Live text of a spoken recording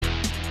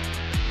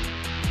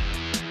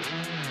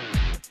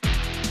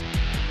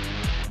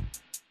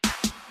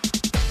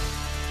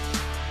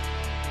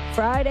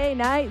Friday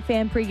night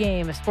fan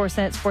pregame.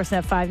 Sportsnet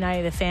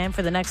 590 The Fan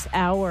for the next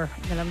hour.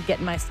 And then I'm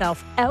getting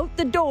myself out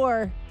the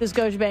door to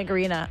Scotiabank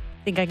Arena.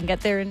 Think I can get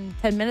there in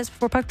 10 minutes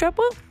before puck drop?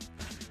 Well,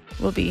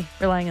 we'll be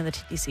relying on the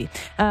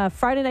TTC.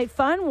 Friday night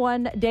fun,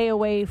 1 day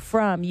away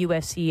from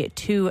UFC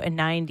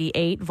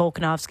 298.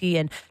 Volkanovski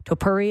and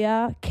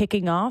Topuria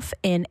kicking off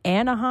in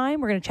Anaheim.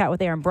 We're going to chat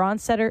with Aaron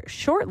Bronstetter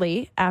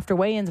shortly after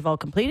weigh-ins have all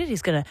completed.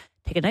 He's going to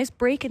take a nice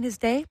break in his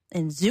day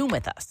and Zoom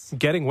with us.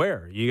 Getting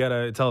where? You got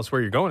to tell us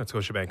where you're going at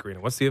Scotiabank Arena.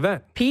 What's the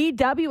event?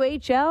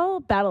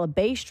 PWHL, Battle of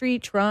Bay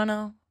Street,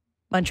 Toronto,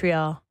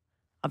 Montreal.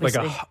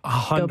 Obviously, like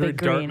 100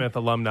 Dartmouth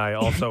alumni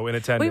also in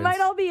attendance. We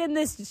might all be in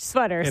this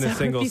sweater. In a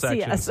single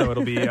section, so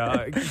it'll be,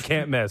 you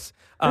can't miss.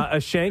 A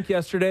shank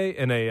yesterday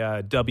and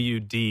a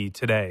WD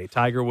today.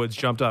 Tiger Woods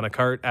jumped on a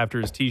cart after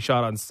his tee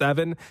shot on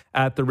 7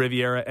 at the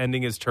Riviera,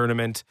 ending his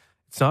tournament.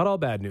 It's not all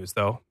bad news,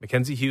 though.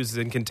 Mackenzie Hughes is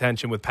in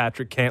contention with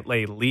Patrick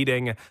Cantlay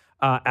leading.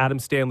 Adam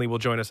Stanley will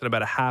join us in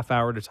about a half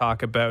hour to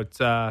talk about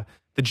the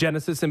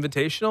Genesis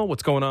Invitational,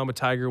 what's going on with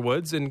Tiger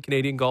Woods and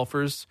Canadian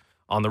golfers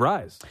on the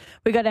rise.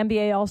 We got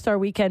NBA All-Star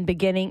Weekend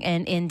beginning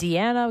in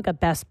Indiana. We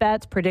got best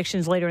bets,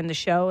 predictions later in the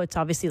show. It's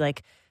obviously like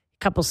a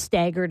couple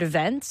staggered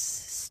events.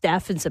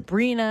 Steph and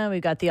Sabrina.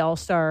 We've got the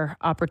All-Star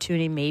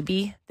opportunity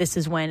maybe. This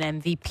is when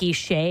MVP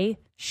Shea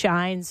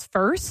shines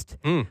first.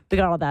 We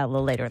got all that a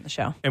little later in the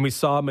show. And we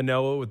saw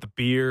Manoa with the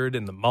beard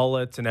and the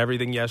mullet and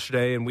everything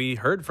yesterday, and we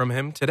heard from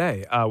him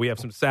today. We have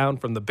some sound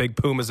from the Big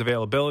Puma's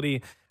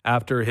availability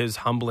after his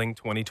humbling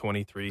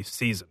 2023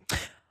 season.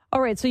 All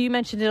right, so you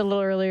mentioned it a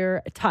little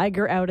earlier,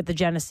 Tiger out at the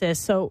Genesis.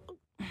 So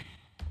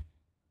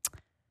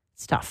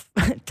it's tough.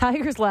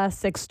 Tiger's last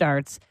 6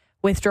 starts,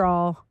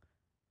 withdrawal,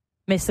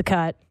 missed the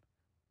cut,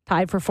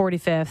 tied for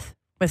 45th,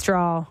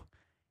 withdrawal,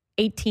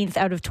 18th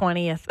out of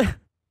 20th,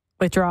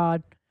 withdrawal.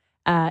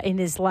 In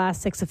his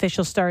last 6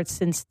 official starts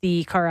since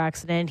the car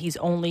accident, he's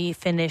only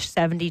finished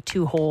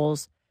 72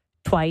 holes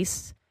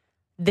twice.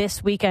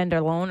 This weekend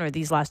alone, or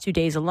these last 2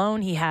 days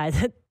alone, he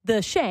had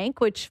the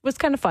shank, which was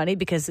kind of funny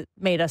because it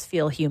made us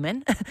feel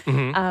human.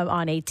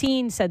 On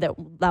 18, said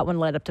that one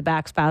led up to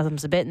back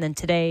spasms a bit. And then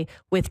today,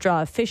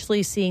 withdraw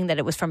officially, seeing that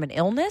it was from an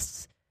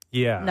illness.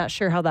 Yeah. Not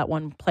sure how that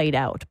one played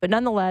out. But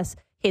nonetheless,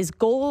 his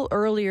goal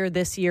earlier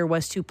this year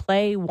was to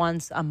play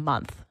once a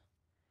month.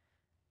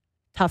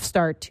 Tough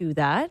start to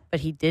that,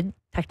 but he did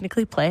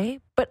technically play.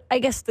 But I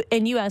guess,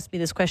 and you asked me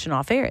this question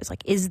off air, it's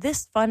like, is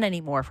this fun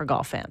anymore for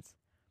golf fans?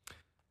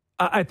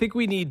 I think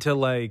we need to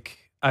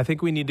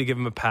give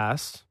him a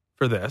pass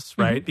for this,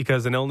 right?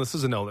 Because an illness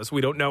is an illness.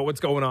 We don't know what's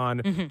going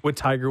on with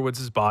Tiger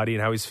Woods' body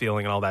and how he's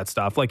feeling and all that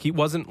stuff. Like, he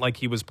wasn't like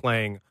he was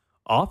playing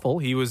awful.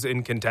 He was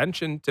in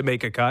contention to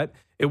make a cut.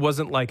 It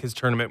wasn't like his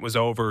tournament was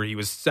over. He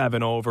was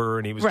 7 over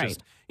and he was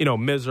just,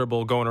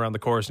 miserable going around the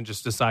course and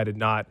just decided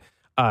not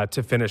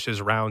to finish his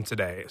round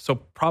today. So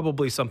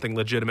probably something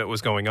legitimate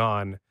was going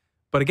on.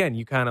 But again,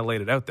 you kind of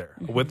laid it out there.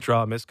 A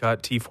withdraw,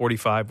 miscut,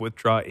 T45,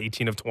 withdraw,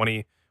 18 of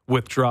 20,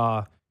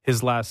 withdraw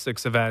his last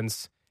 6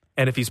 events.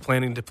 And if he's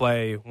planning to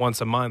play once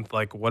a month,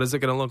 like, what is it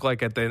going to look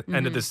like at the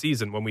end of the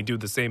season when we do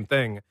the same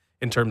thing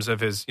in terms of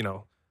his,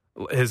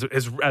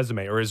 his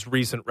resume or his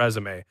recent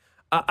resume?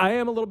 I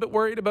am a little bit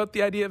worried about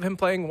the idea of him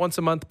playing once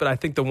a month, but I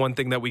think the one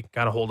thing that we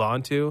kind of hold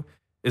on to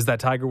is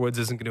that Tiger Woods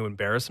isn't going to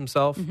embarrass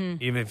himself.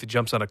 Even if he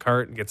jumps on a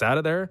cart and gets out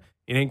of there,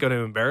 he ain't going to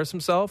embarrass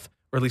himself,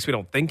 or at least we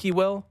don't think he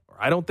will, or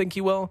I don't think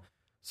he will.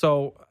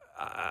 So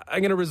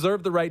I'm going to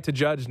reserve the right to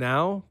judge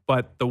now,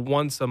 but the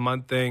once a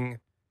month thing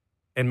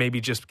and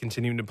maybe just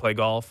continuing to play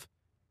golf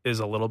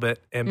is a little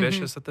bit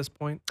ambitious at this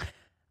point.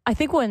 I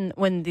think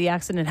when the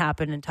accident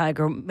happened and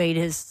Tiger made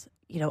his,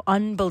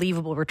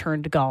 unbelievable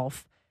return to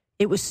golf,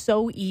 it was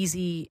so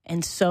easy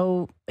and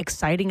so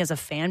exciting as a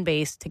fan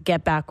base to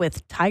get back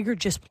with Tiger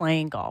just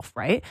playing golf,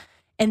 right?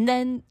 And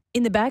then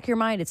in the back of your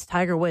mind, it's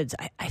Tiger Woods.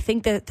 I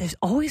think that there's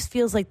always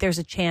feels like there's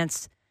a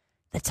chance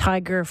that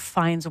Tiger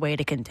finds a way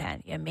to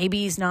contend. Yeah,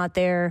 maybe he's not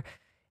there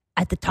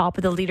at the top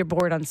of the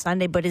leaderboard on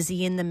Sunday, but is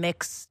he in the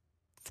mix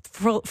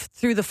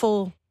through the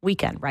full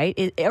weekend,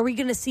 right? Are we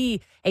going to see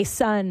a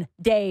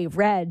Sunday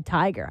red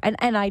Tiger?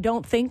 And I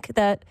don't think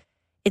that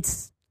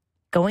it's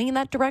going in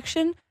that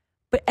direction,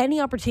 but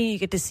any opportunity you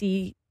get to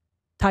see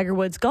Tiger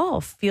Woods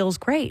golf feels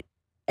great.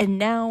 And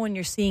now when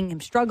you're seeing him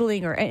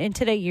struggling, and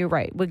today you're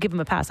right, we'll give him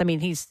a pass. I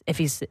mean, if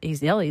he's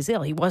ill, he's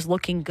ill. He was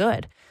looking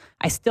good.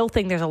 I still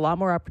think there's a lot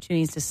more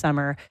opportunities this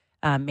summer.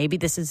 Maybe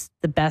this is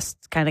the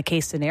best kind of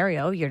case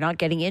scenario. You're not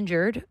getting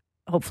injured,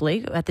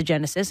 hopefully, at the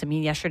Genesis. I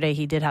mean, yesterday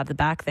he did have the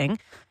back thing.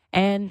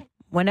 And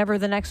whenever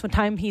the next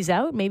time he's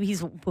out, maybe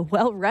he's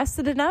well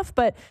rested enough.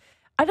 But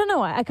I don't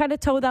know. I kind of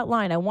toe that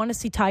line. I want to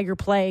see Tiger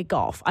play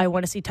golf. I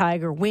want to see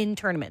Tiger win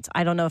tournaments.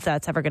 I don't know if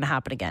that's ever going to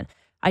happen again.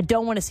 I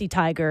don't want to see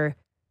Tiger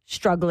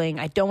struggling.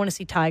 I don't want to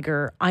see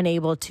Tiger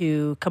unable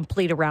to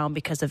complete a round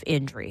because of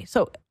injury.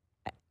 So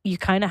you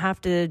kind of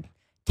have to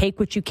take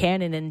what you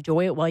can and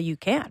enjoy it while you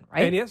can,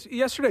 right? And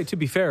yesterday, to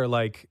be fair,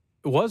 it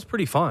was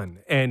pretty fun.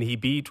 And he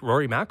beat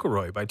Rory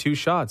McIlroy by 2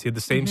 shots. He had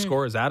the same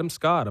score as Adam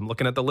Scott. I'm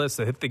looking at the list.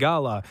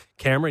 Hithigala,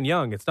 Cameron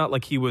Young. It's not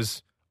like he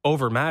was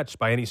overmatched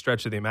by any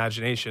stretch of the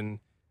imagination.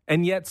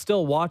 And yet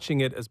still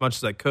watching it as much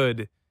as I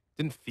could,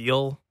 didn't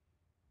feel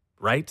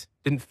right.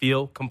 Didn't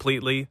feel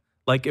completely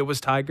like it was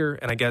Tiger.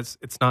 And I guess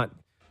it's not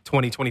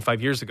 20,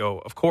 25 years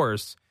ago, of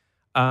course.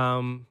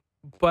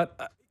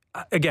 But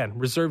again,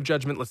 reserve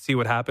judgment. Let's see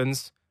what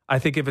happens. I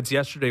think if it's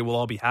yesterday, we'll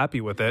all be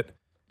happy with it.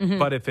 Mm-hmm.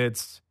 But if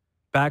it's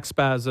back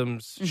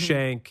spasms,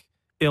 shank,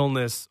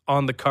 illness,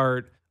 on the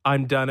cart,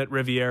 I'm done at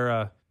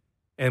Riviera,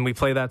 and we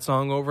play that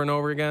song over and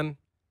over again,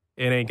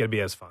 it ain't going to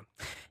be as fun.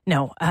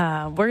 No.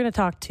 We're going to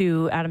talk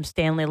to Adam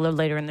Stanley a little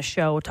later in the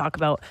show, talk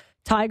about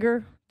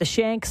Tiger, the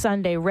Shank,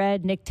 Sunday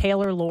Red, Nick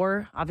Taylor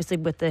lore, obviously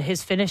with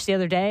his finish the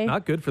other day.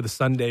 Not good for the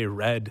Sunday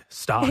Red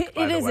stock, by the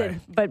way. It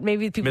isn't, but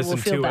maybe people will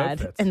feel bad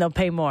outfits. And they'll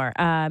pay more.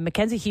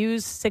 Mackenzie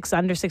Hughes, 6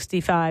 under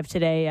 65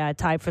 today,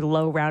 tied for the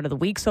low round of the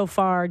week so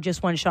far.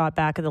 Just one shot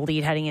back of the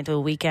lead heading into the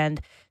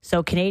weekend.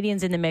 So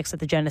Canadians in the mix at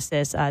the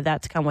Genesis.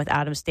 That to come with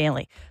Adam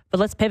Stanley. But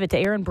let's pivot to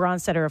Aaron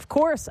Bronstetter, of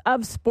course,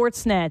 of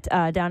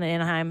Sportsnet down in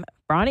Anaheim.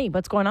 Bronny,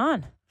 what's going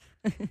on?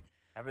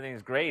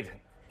 Everything's great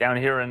down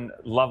here in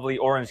lovely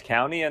Orange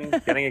County and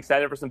getting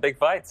excited for some big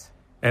fights.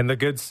 And the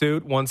good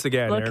suit, once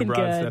again, Looking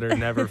Aaron Bronstetter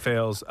never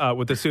fails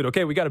with the suit.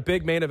 Okay, we got a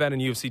big main event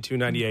in UFC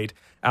 298.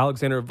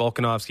 Alexander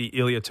Volkanovski,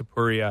 Ilia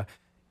Topuria.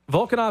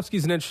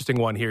 Volkanovski's an interesting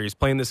one here. He's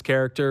playing this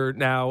character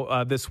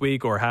now this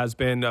week, or has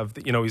been,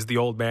 he's the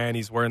old man.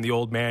 He's wearing the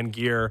old man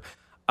gear.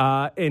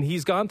 And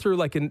he's gone through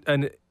like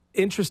an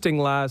interesting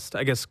last,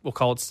 I guess we'll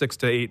call it 6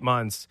 to 8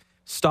 months.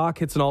 Stock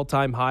hits an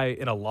all-time high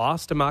in a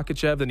loss to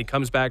Makhachev. Then he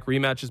comes back,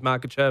 rematches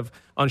Makhachev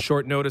on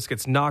short notice,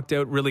 gets knocked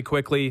out really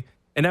quickly.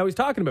 And now he's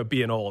talking about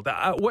being old.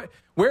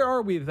 Where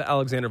are we with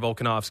Alexander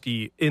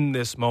Volkanovski in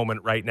this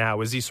moment right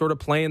now? Is he sort of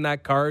playing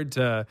that card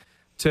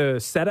to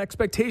set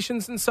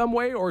expectations in some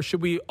way? Or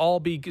should we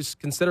all be just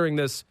considering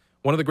this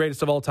one of the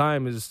greatest of all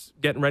time is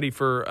getting ready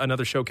for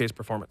another showcase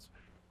performance?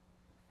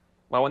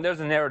 Well, when there's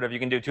a narrative, you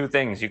can do two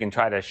things. You can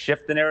try to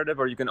shift the narrative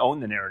or you can own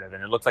the narrative.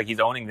 And it looks like he's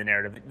owning the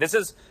narrative. This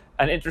is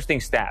an interesting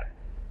stat.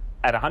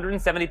 At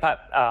 170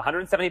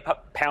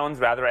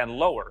 pounds and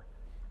lower,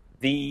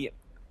 the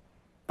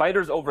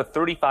fighters over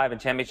 35 in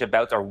championship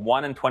bouts are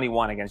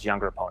 1-21 against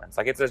younger opponents.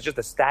 Like, it's just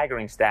a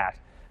staggering stat.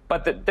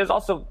 But there's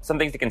also some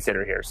things to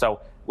consider here. So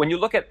when you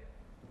look at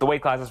the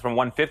weight classes from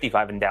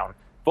 155 and down,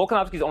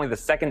 Volkanovski's only the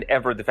second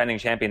ever defending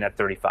champion at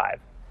 35.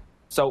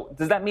 So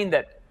does that mean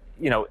that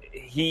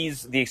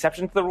he's the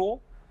exception to the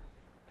rule?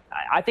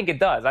 I think it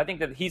does. I think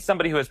that he's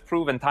somebody who has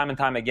proven time and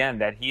time again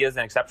that he is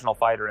an exceptional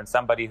fighter and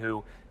somebody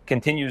who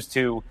continues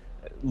to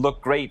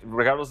look great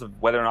regardless of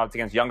whether or not it's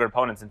against younger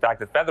opponents. In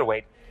fact, at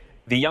featherweight,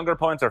 the younger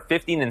opponents are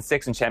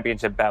 15-6 in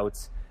championship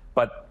bouts.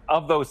 But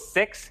of those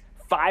 6,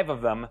 5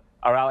 of them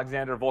are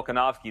Alexander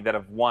Volkanovski that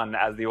have won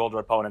as the older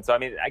opponent. So, I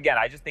mean, again,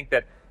 I just think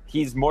that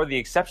he's more the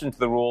exception to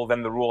the rule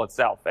than the rule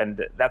itself.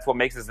 And that's what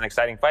makes this an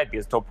exciting fight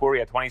because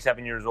Topuria,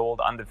 27 years old,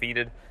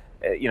 undefeated,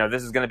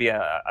 this is going to be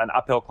an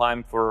uphill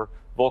climb for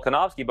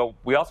Volkanovski. But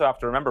we also have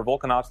to remember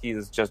Volkanovski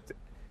is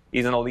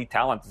he's an elite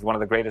talent. He's one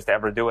of the greatest to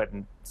ever do it.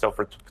 And so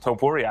for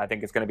Topuria, I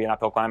think it's going to be an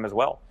uphill climb as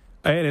well.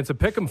 And it's a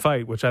pick'em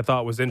fight, which I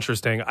thought was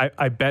interesting.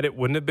 I bet it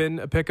wouldn't have been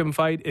a pick'em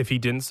fight if he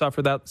didn't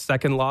suffer that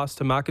second loss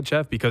to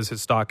Makhachev because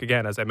his stock,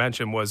 again, as I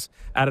mentioned, was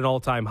at an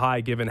all-time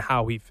high given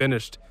how he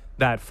finished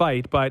that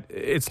fight. But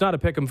it's not a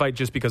pick'em fight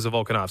just because of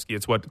Volkanovski.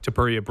 It's what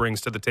Topuria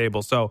brings to the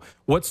table. So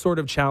what sort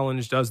of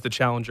challenge does the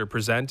challenger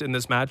present in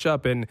this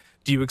matchup? And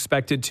do you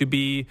expect it to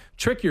be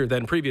trickier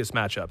than previous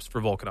matchups for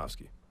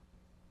Volkanovski?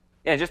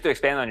 Yeah, just to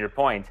expand on your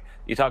point,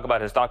 you talk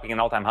about his stock being an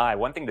all-time high.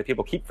 One thing that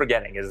people keep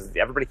forgetting is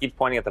everybody keeps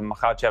pointing at the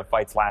Makhachev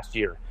fights last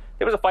year.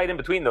 There was a fight in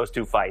between those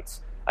two fights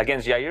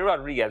against Yair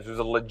Rodriguez, who's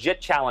a legit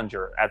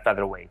challenger at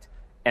featherweight.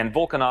 And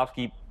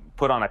Volkanovski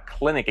put on a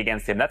clinic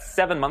against him. That's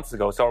 7 months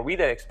ago. So are we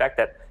to expect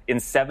that in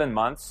 7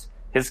 months,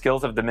 his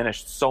skills have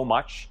diminished so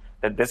much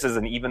that this is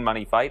an even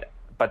money fight?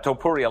 But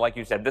Topuria, like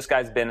you said, this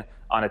guy's been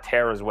on a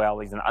tear as well.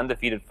 He's an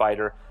undefeated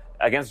fighter.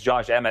 Against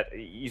Josh Emmett,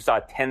 you saw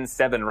a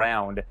 10-7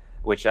 round,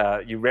 which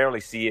you rarely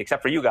see,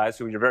 except for you guys,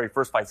 who your very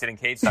first fight sitting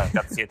cage got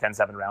to see a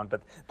 10-7 round.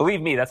 But believe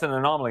me, that's an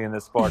anomaly in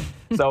this sport.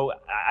 So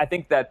I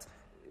think that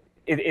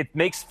it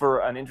makes for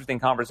an interesting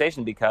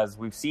conversation because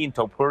we've seen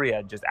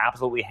Topuria just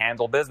absolutely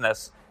handle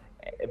business,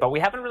 but we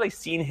haven't really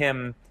seen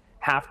him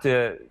have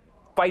to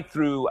fight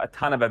through a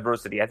ton of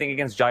adversity. I think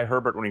against Jai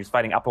Herbert when he was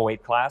fighting upper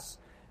weight class,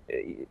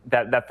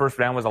 that first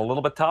round was a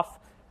little bit tough,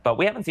 but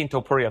we haven't seen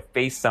Topuria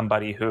face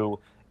somebody who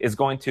is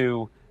going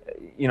to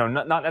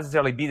not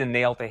necessarily be the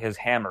nail to his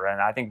hammer. And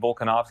I think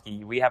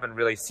Volkanovski, we haven't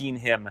really seen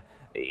him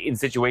in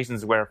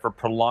situations where for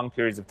prolonged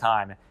periods of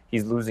time,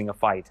 he's losing a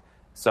fight.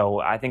 So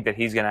I think that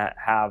he's going to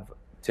have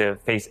to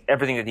face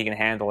everything that he can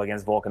handle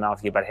against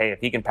Volkanovski. But hey, if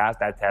he can pass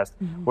that test,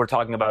 we're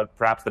talking about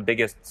perhaps the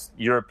biggest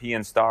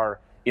European star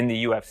in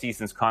the UFC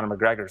since Conor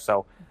McGregor.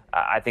 So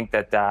I think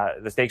that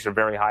the stakes are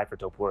very high for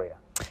Topuria.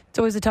 It's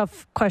always a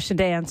tough question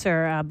to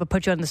answer, but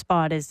put you on the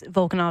spot. Is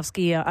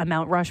Volkanovski a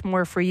Mount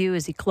Rushmore for you?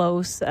 Is he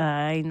close?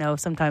 I know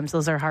sometimes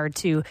those are hard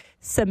to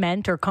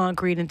cement or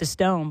concrete into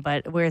stone,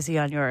 but where is he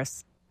on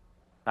yours?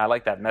 I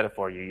like that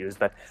metaphor you used,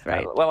 but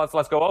right. Well,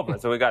 let's go over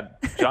it. So we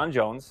got John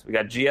Jones, we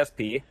got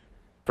GSP.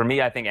 For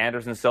me, I think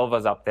Anderson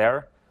Silva's up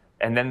there,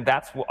 and then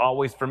that's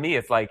always for me.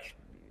 It's like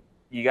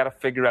you got to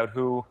figure out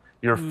who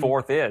your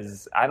fourth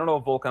is. I don't know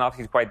if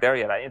Volkanovski's quite there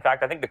yet. In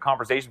fact, I think the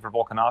conversation for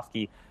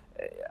Volkanovski,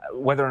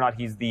 whether or not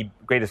he's the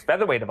greatest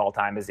featherweight of all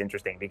time, is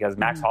interesting because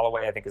Max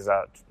Holloway, I think, is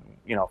a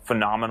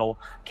phenomenal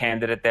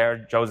candidate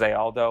there. Jose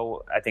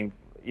Aldo, I think.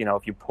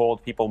 If you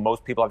polled people,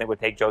 most people I think would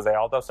take Jose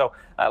Aldo. So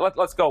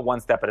let's go one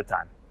step at a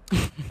time.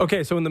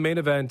 Okay, so in the main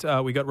event,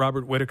 we got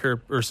Robert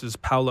Whittaker versus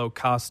Paulo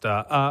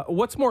Costa.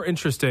 What's more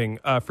interesting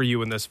for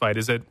you in this fight?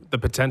 Is it the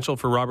potential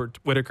for Robert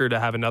Whittaker to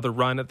have another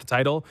run at the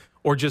title,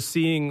 or just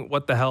seeing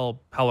what the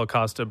hell Paulo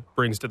Costa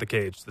brings to the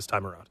cage this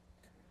time around?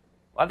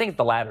 I think it's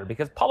the latter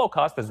because Paulo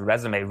Costa's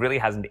resume really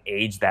hasn't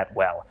aged that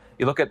well.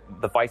 You look at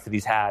the fights that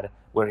he's had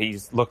where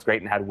he's looked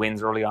great and had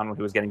wins early on when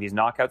he was getting these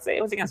knockouts.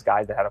 It was against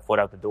guys that had a foot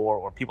out the door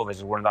or people that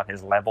just weren't on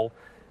his level.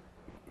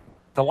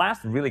 The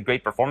last really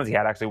great performance he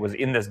had actually was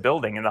in this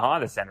building in the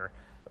Honda Center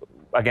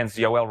against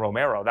Yoel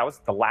Romero. That was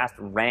the last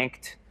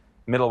ranked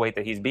middleweight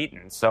that he's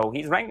beaten. So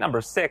he's ranked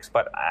number 6,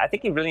 but I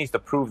think he really needs to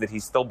prove that he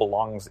still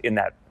belongs in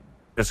that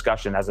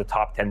discussion as a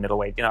top 10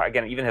 middleweight.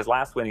 Again, even his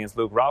last win against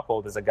Luke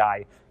Rockhold is a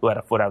guy who had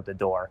a foot out the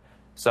door.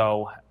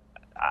 So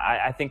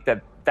I think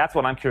that's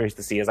what I'm curious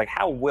to see is like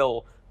how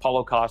will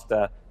Paulo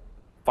Costa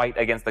fight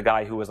against the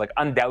guy who was like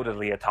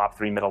undoubtedly a top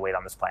 3 middleweight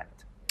on this planet.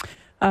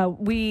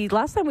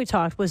 Last time we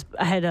talked was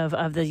ahead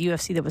of the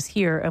UFC that was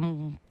here,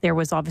 and there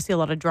was obviously a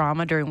lot of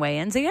drama during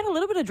weigh-ins. You had a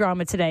little bit of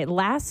drama today.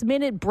 Last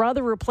minute,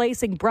 brother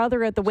replacing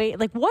brother at the weigh.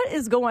 Like, what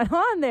is going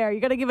on there? You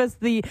got to give us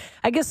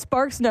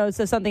Sparks notes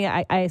of something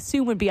I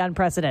assume would be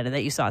unprecedented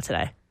that you saw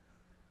today.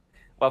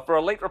 Well, for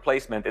a late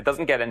replacement, it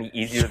doesn't get any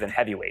easier than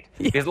heavyweight.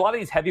 Because a lot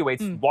of these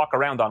heavyweights walk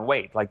around on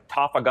weight. Like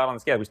Tafa got on the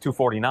scale, he was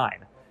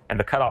 249, and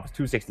the cutoff is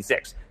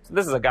 266. So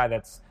this is a guy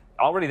that's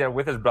already there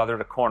with his brother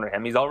to corner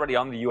him. He's already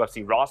on the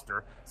UFC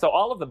roster. So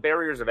all of the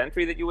barriers of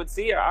entry that you would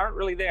see aren't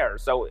really there.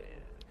 So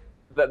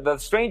the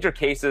stranger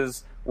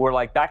cases were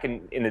like back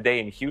in the day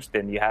in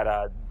Houston, you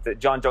had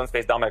John Jones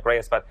faced Dominic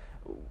Reyes, but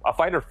a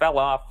fighter fell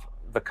off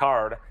the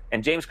card,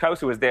 and James Krause,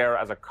 who was there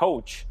as a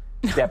coach,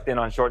 stepped in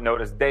on short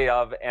notice day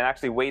of and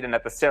actually weighed in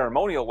at the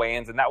ceremonial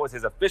weigh-ins, and that was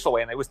his official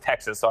weigh-in. It was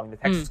Texas, so I mean the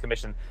Texas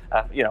Commission,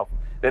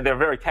 they're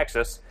very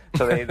Texas,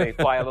 so they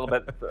fly a little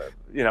bit,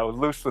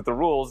 loose with the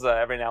rules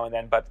every now and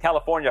then. But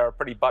California are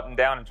pretty buttoned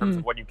down in terms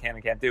of what you can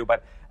and can't do.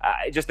 But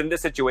just in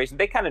this situation,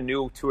 they kind of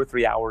knew 2 or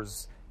 3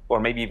 hours, or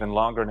maybe even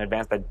longer in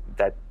advance,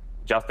 that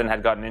Justin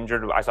had gotten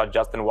injured. I saw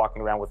Justin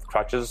walking around with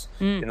crutches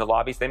in the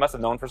lobby. So they must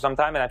have known for some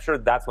time, and I'm sure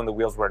that's when the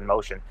wheels were in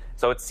motion.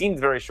 So it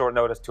seemed very short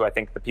notice to, I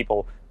think, the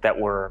people that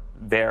were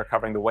there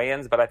covering the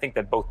weigh-ins, but I think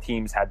that both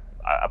teams had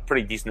a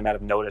pretty decent amount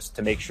of notice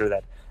to make sure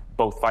that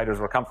both fighters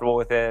were comfortable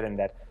with it and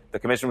that the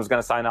commission was going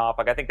to sign off.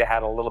 Like, I think they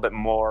had a little bit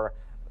more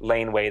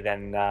laneway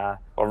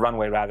or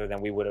runway rather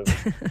than we would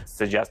have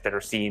suggested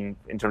or seen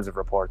in terms of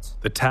reports.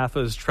 The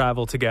Tafas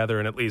travel together,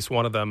 and at least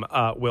one of them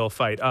will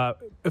fight.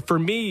 For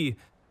me,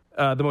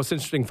 the most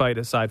interesting fight,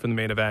 aside from the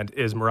main event,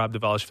 is Merab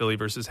Dvalishvili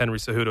versus Henry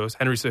Cejudo.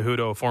 Henry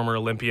Cejudo, a former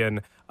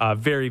Olympian,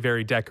 very,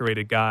 very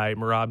decorated guy.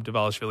 Merab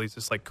Dvalishvili is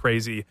this like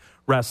crazy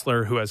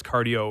wrestler who has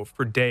cardio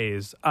for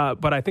days.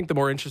 But I think the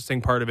more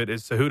interesting part of it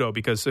is Cejudo,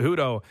 because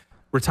Cejudo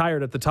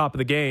retired at the top of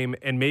the game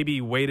and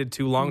maybe waited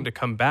too long to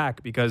come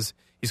back because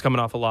he's coming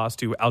off a loss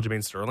to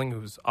Aljamain Sterling,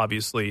 who's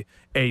obviously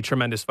a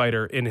tremendous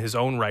fighter in his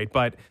own right.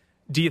 But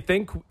do you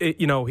think,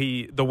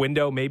 the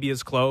window maybe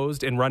is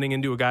closed, and running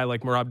into a guy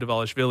like Merab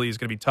Dvalishvili is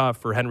going to be tough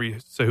for Henry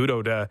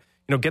Cejudo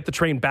to, get the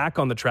train back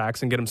on the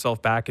tracks and get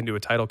himself back into a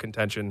title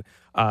contention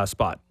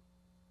spot?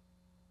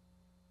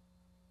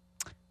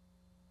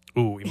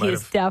 Ooh,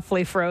 he's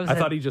definitely frozen. I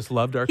thought he just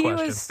loved our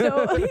question.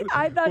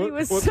 I thought he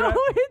was so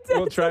intense.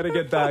 We'll try to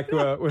get back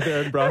with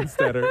Aaron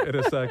Bronstetter in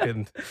a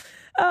second.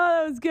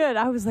 Oh, that was good.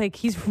 I was like,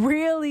 he's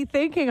really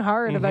thinking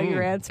hard about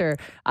your answer.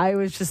 I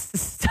was just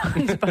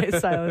stunned by his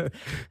silence.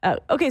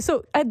 Okay,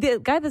 so the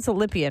guy that's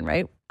Olympian,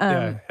 right?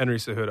 Henry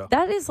Cejudo.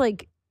 That is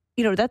like,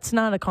 that's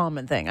not a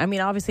common thing. I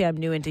mean, obviously, I'm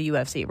new into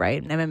UFC,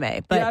 right, and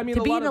MMA. But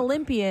to be an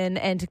Olympian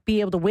and to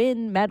be able to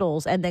win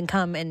medals and then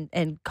come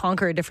and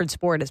conquer a different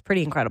sport is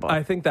pretty incredible.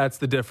 I think that's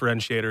the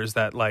differentiator is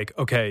that, like,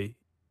 okay,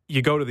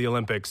 you go to the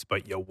Olympics,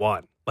 but you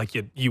won. Like,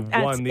 you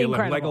won the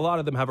Olympics. Like, a lot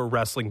of them have a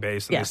wrestling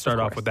base, and they start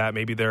off with that.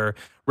 Maybe they're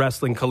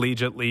wrestling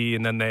collegiately,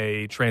 and then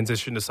they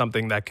transition to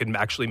something that can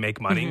actually make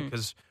money,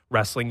 because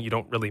wrestling, you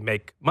don't really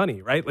make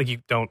money, right? Like,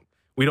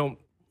 we don't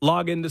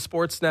log into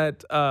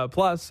Sportsnet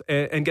Plus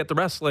and get the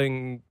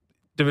wrestling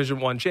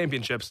Division I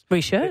championships.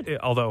 We should.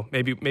 Although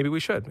maybe we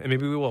should, and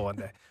maybe we will one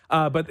day.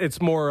 But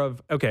it's more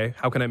of, okay,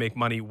 how can I make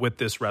money with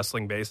this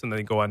wrestling base? And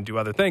then go on and do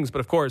other things. But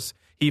of course,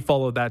 he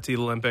followed that to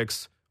the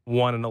Olympics,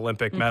 won an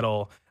Olympic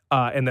medal,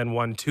 and then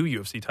won 2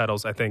 UFC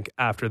titles, I think,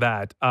 after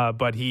that.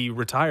 But he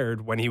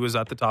retired when he was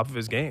at the top of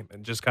his game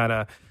and just kind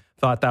of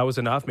thought that was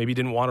enough. Maybe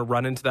didn't want to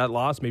run into that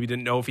loss. Maybe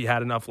didn't know if he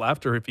had enough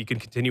left or if he could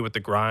continue with the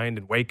grind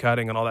and weight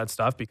cutting and all that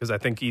stuff, because I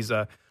think he's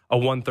a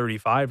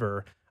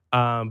 135er.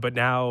 But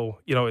now,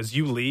 as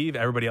you leave,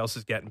 everybody else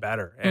is getting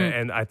better.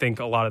 And I think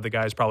a lot of the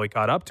guys probably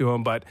caught up to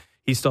him, but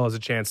he still has a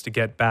chance to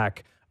get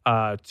back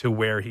to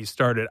where he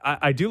started.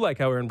 I do like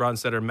how Aaron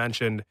Bronstetter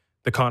mentioned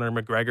the Conor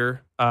McGregor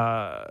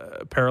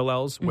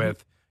parallels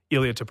with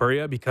Ilia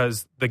Topuria,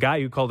 because the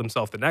guy who called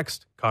himself the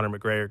next Conor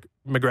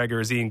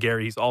McGregor is Ian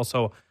Gary. He's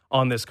also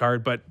on this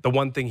card, but the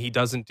one thing he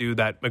doesn't do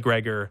that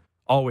McGregor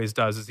always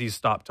does is he's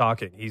stopped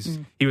talking.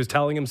 He was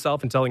telling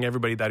himself and telling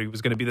everybody that he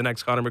was going to be the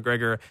next Conor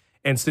McGregor,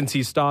 and since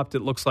he stopped,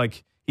 it looks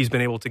like he's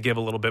been able to give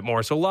a little bit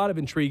more. So a lot of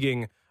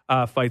intriguing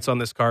fights on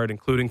this card,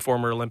 including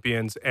former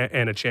Olympians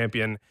and a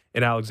champion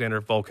in Alexander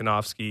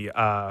Volkanovski.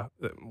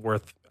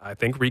 Worth, I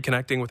think,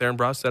 reconnecting with Aaron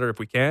Bronstetter if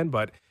we can,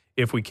 but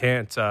if we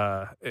can't,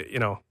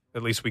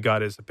 at least we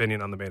got his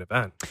opinion on the main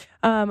event.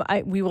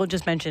 We will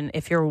just mention,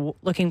 if you're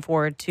looking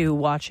forward to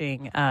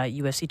watching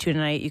UFC 2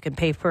 tonight, you can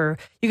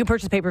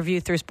purchase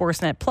pay-per-view through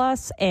Sportsnet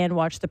Plus and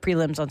watch the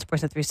prelims on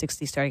Sportsnet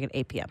 360 starting at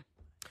 8 p.m.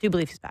 I do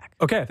believe he's back.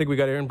 Okay, I think we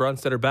got Aaron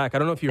Bronstetter back. I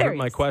don't know if you heard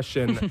my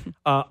question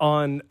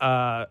on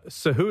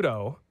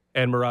Cejudo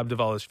and Merab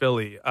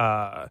Dvalishvili.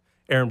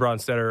 Aaron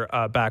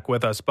Bronstetter back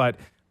with us, but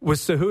with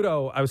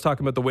Cejudo, I was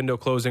talking about the window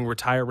closing,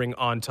 retiring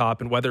on top,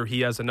 and whether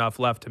he has enough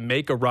left to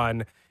make a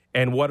run,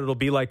 and what it'll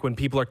be like when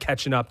people are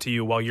catching up to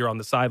you while you're on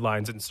the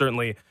sidelines. And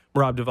certainly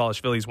Merab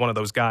Dvalishvili is one of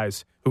those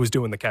guys who was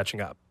doing the catching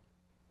up.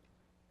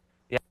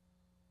 Yeah.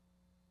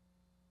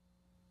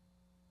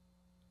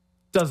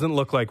 Doesn't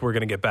look like we're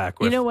going to get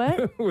back with, you know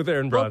what? with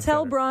Aaron Bronstetter. Well,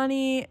 tell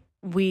Bronny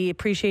we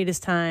appreciate his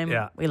time.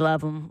 Yeah. We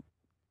love him.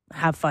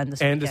 Have fun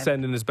this weekend. And to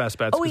send in his best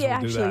bets. Oh, yeah,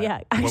 we'll actually,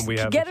 yeah. When we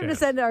have get him to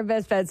send our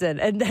best bets in,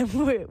 and then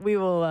we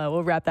will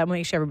we'll wrap that. We'll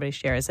make sure everybody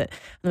shares it on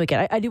the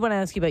weekend. I do want to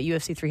ask you about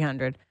UFC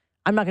 300.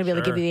 I'm not going to be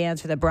able to give you the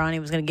answer that Bronny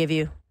was going to give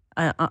you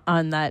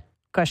on that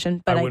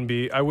question, but I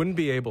wouldn't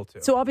be able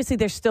to. So obviously,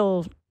 there's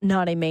still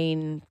not a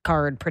main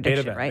card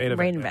prediction, event, right?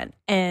 Main event,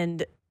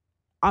 and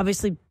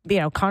obviously,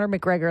 Conor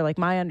McGregor. Like,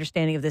 my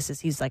understanding of this is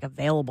he's like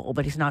available,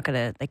 but he's not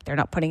going to they're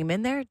not putting him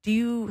in there. Do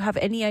you have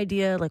any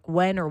idea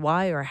when or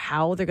why or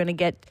how they're going to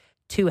get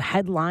to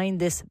headline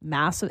this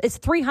massive? It's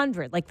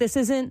 300. Like, this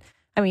isn't.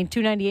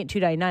 298,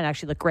 299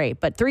 actually look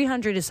great, but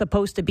 300 is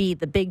supposed to be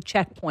the big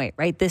checkpoint,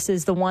 right? This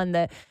is the one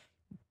that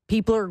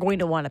people are going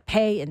to want to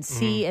pay and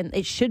see, and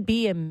it should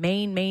be a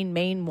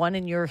main one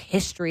in your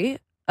history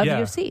of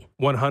UFC.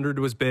 100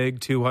 was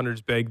big, 200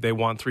 is big. They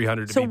want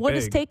 300 to be big. So what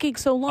is taking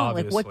so long?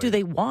 Obviously. What do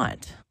they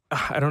want?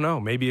 I don't know.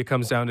 Maybe it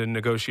comes down to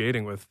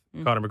negotiating with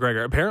Conor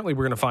McGregor. Apparently,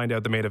 we're going to find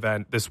out the main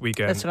event this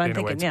weekend. That's what I'm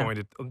thinking, It's going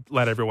to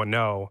let everyone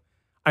know.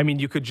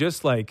 You could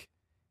just,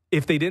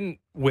 if they didn't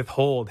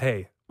withhold,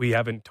 hey, we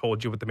haven't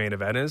told you what the main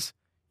event is,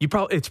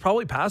 it's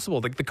probably passable.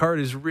 The card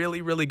is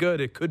really, really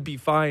good. It could be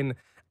fine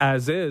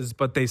as is,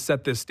 but they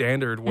set this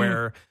standard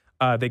where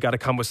they got to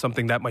come with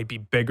something that might be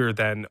bigger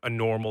than a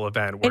normal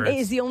event. And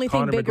is the only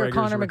thing bigger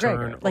Conor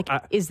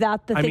McGregor? Is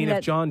that the thing that...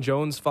 if John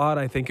Jones fought,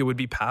 I think it would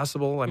be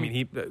passable.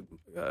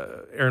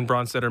 Aaron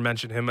Bronstetter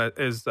mentioned him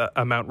as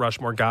a Mount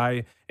Rushmore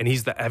guy, and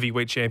he's the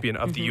heavyweight champion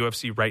of the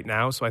UFC right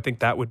now, so I think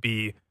that would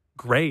be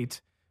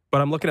great.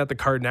 But I'm looking at the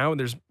card now, and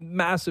there's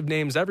massive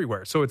names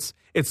everywhere. So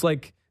it's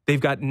like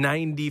they've got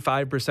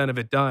 95% of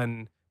it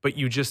done, but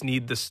you just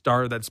need the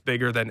star that's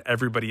bigger than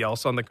everybody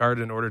else on the card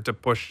in order to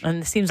push everyone down.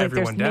 And it seems like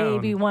there's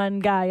maybe one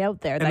guy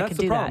out there that can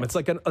do that. And that's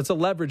the problem. It's a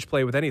leverage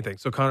play with anything.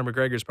 So Conor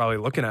McGregor's probably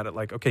looking at it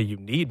like, okay, you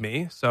need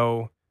me,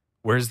 so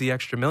where's the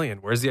extra million?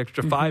 Where's the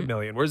extra $5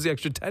 million? Where's the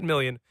extra $10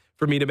 million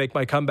for me to make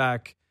my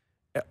comeback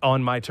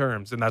on my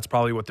terms? And that's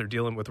probably what they're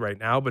dealing with right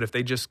now. But if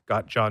they just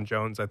got John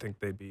Jones, I think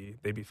they'd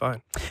be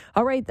fine.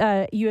 All right,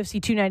 UFC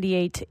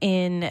 298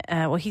 in.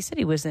 He said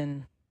he was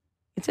in.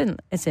 It's in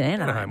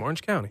Anaheim,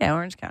 Orange County. Yeah,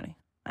 Orange County.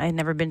 I've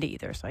never been to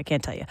either, so I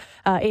can't tell you.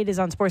 It is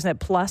on Sportsnet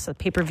Plus, a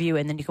pay-per-view,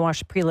 and then you can watch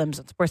the prelims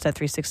on Sportsnet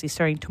 360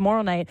 starting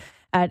tomorrow night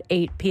at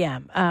 8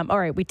 p.m. All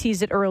right, we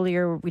teased it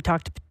earlier.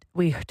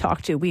 We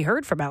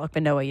heard from Alec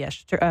Manoah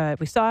yesterday.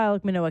 We saw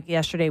Alec Manoah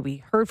yesterday.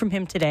 We heard from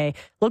him today.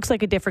 Looks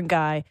like a different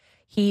guy.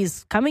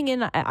 He's coming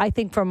in, I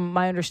think, from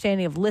my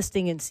understanding of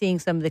listening and seeing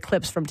some of the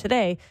clips from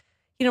today,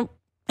 and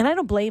I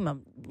don't blame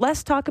him.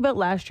 Less talk about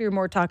last year,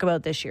 more talk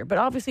about this year. But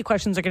obviously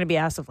questions are going to be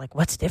asked of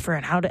what's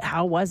different?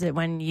 How was it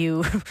when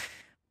you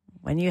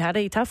had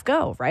a tough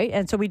go, right?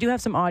 And so we do have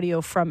some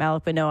audio from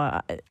Alec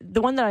Manoah.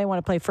 The one that I want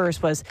to play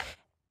first was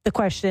the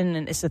question,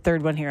 and it's the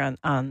third one here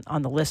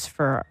on the list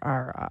for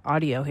our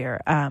audio here.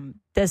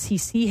 Does he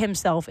see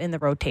himself in the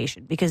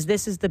rotation? Because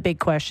this is the big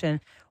question.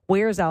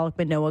 Where is Alec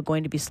Manoah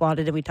going to be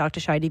slotted? And we talked to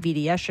Shai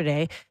Davidi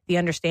yesterday. The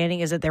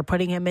understanding is that they're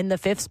putting him in the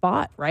 5th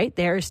spot, right?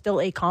 There is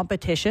still a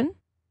competition.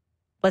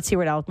 Let's hear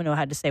what Alec Manoah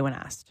had to say when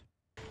asked.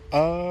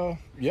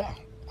 Yeah.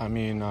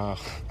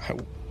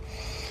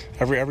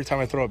 Every time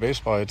I throw a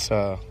baseball, it's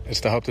to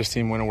help this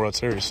team win a World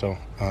Series. So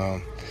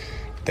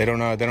they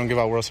don't give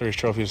out World Series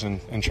trophies in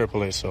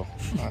AAA. So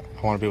I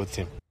want to be with the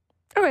team.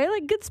 All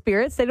right, good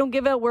spirits. They don't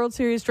give out World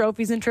Series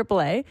trophies in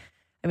AAA.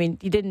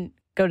 You didn't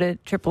go to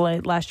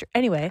AAA last year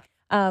anyway.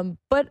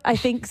 But I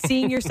think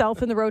seeing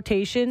yourself in the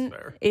rotation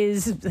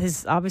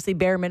is obviously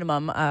bare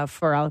minimum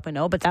for Alec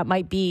Manoah. But that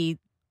might be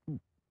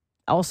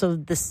also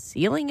the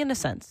ceiling in a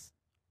sense?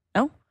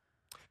 No?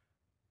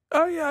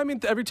 Oh, yeah. I mean,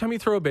 every time you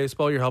throw a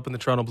baseball, you're helping the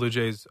Toronto Blue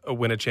Jays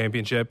win a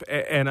championship.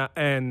 And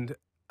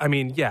I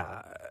mean,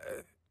 yeah,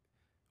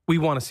 we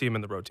want to see him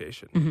in the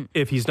rotation. Mm-hmm.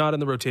 If he's not in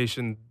the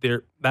rotation,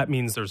 that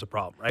means there's a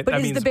problem, right? But that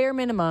is means the bare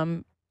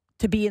minimum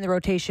to be in the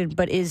rotation,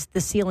 but is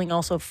the ceiling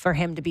also for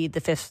him to be the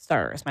fifth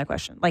starter is my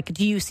question. Like,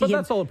 do you see him?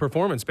 That's all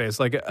performance-based.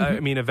 Like, I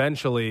mean,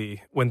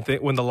 eventually when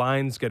the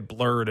lines get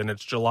blurred and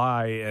it's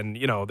July and,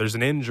 there's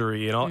an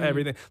injury and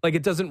everything, like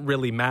it doesn't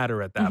really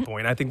matter at that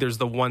point. I think there's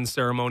the one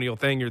ceremonial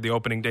thing. You're the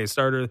opening day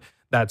starter.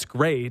 That's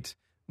great.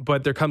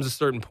 But there comes a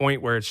certain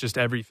point where it's just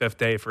every fifth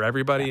day for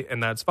everybody,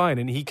 and that's fine.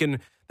 And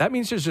that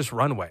means there's just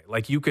runway.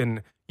 Like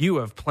you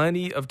have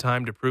plenty of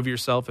time to prove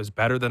yourself as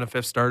better than a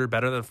fifth starter,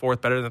 better than a fourth,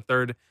 better than a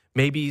third,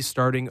 maybe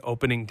starting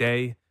opening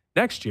day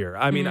next year.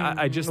 I mean,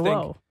 I just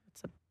think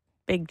it's a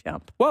big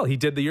jump. Well, he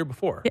did the year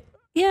before.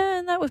 Yeah,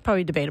 and that was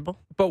probably debatable.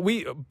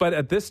 But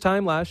at this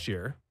time last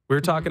year, we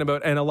were talking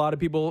about, and a lot of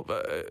people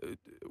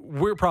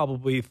we're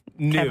probably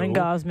knew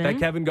that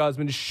Kevin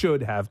Gausman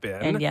should have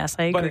been. And yes,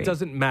 I agree. But it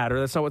doesn't matter.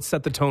 That's not what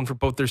set the tone for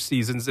both their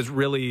seasons. It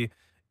really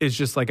is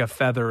just like a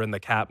feather in the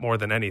cap more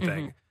than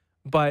anything.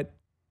 Mm-hmm. But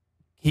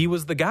he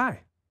was the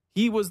guy.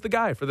 He was the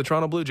guy for the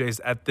Toronto Blue Jays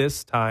at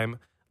this time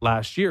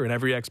last year, and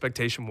every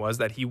expectation was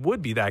that he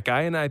would be that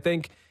guy. And I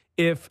think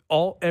if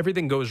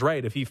everything goes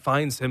right, if he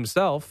finds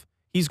himself,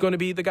 he's going to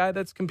be the guy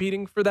that's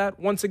competing for that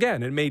once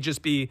again. It may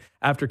just be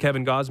after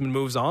Kevin Gausman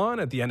moves on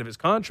at the end of his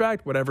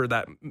contract, whenever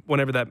that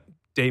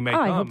day may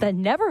come. I hope that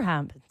never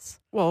happens.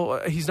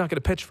 Well, he's not going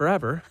to pitch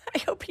forever. I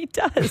hope he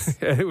does.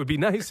 It would be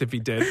nice if he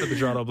did for the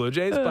Toronto Blue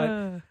Jays.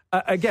 But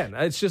again,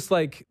 it's just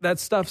like that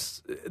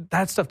stuff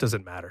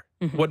doesn't matter.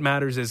 Mm-hmm. What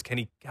matters is, can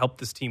he help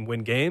this team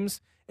win games?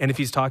 And if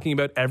he's talking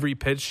about every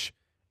pitch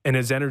and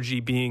his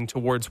energy being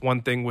towards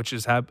one thing, which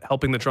is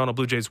helping the Toronto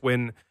Blue Jays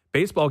win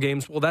baseball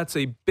games, well, that's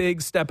a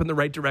big step in the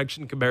right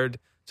direction compared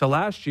to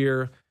last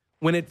year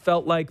when it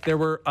felt like there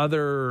were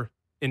other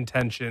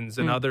intentions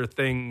and other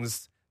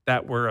things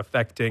that were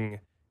affecting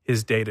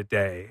his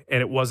day-to-day.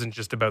 And it wasn't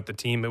just about the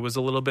team. It was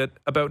a little bit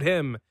about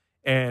him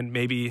and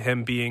maybe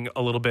him being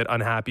a little bit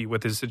unhappy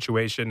with his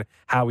situation,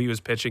 how he was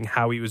pitching,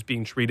 how he was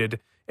being treated,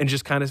 and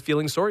just kind of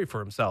feeling sorry for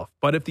himself.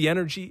 But if the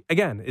energy,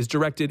 again, is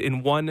directed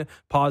in one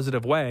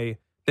positive way,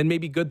 then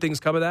maybe good things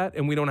come of that,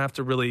 and we don't have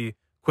to really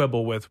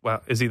quibble with,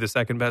 well, is he the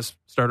second best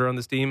starter on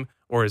this team,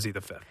 or is he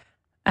the fifth?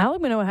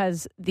 Alek Manoah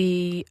has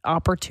the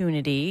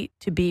opportunity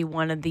to be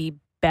one of the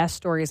best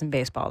stories in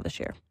baseball this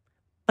year.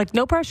 Like,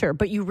 no pressure,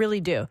 but you really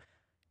do.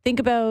 Think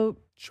about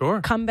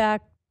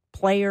comeback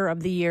player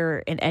of the year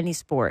in any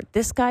sport.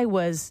 This guy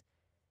was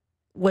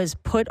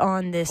put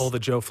on this... Oh, the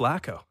Joe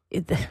Flacco.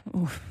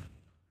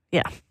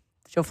 Yeah,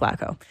 Joe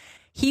Flacco.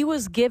 He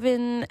was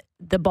given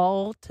the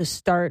ball to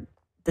start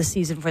the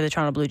season for the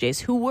Toronto Blue Jays,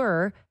 who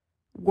were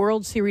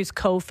World Series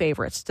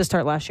co-favorites to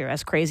start last year,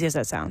 as crazy as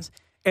that sounds.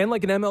 And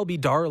like an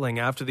MLB darling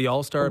after the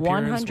All-Star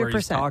appearance 100%. Where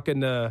he's talking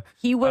to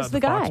he was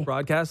the guy. Fox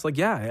broadcast. Like,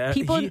 yeah,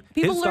 people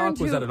his stock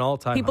was at an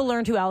all-time People high.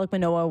 learned who Alek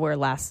Manoah were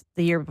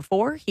the year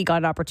before. He got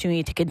an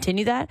opportunity to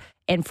continue that.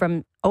 And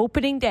from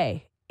opening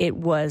day, it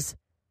was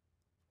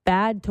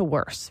bad to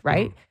worse,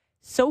 right? Mm-hmm.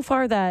 So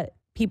far that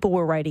people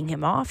were writing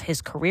him off,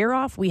 his career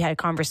off. We had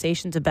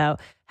conversations about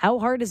how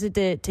hard is it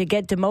to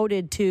get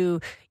demoted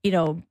to,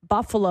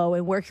 Buffalo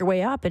and work your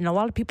way up. And a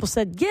lot of people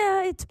said,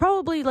 yeah, it's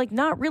probably like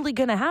not really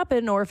going to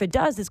happen. Or if it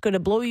does, it's going to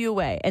blow you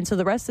away. And so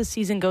the rest of the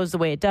season goes the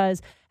way it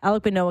does.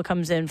 Alek Manoah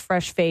comes in,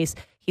 fresh face.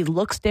 He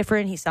looks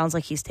different. He sounds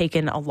like he's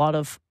taken a lot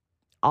of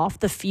off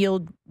the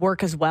field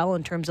work as well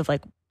in terms of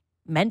like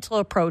mental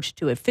approach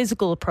to it,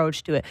 physical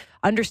approach to it,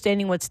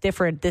 understanding what's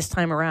different this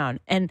time around.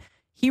 And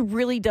he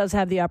really does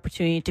have the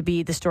opportunity to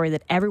be the story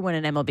that everyone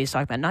in MLB is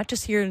talking about, not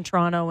just here in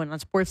Toronto and on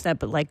Sportsnet,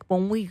 but like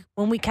when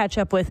we catch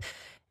up with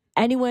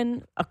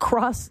anyone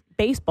across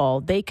baseball,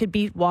 they could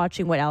be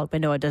watching what Alek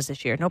Manoah does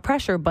this year. No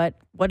pressure, but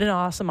what an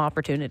awesome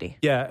opportunity.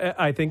 Yeah,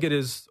 I think it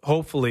is.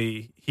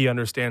 Hopefully he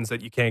understands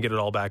that you can't get it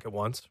all back at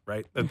once,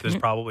 right? That there's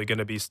probably going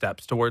to be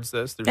steps towards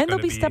this. There'll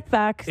be step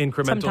back.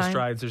 Incremental sometime.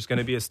 strides. There's going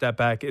to be a step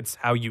back. It's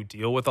how you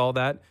deal with all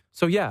that.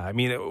 So yeah, I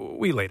mean,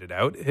 we laid it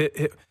out.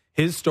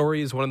 His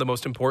story is one of the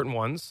most important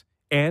ones,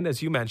 and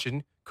as you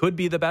mentioned, could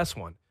be the best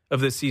one of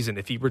this season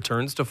if he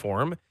returns to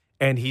form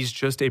and he's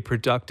just a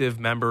productive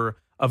member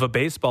of a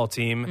baseball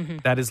team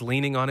that is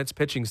leaning on its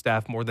pitching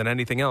staff more than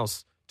anything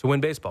else to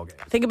win baseball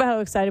games. Think about how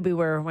excited we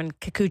were when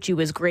Kikuchi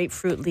was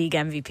Grapefruit League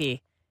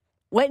MVP.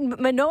 When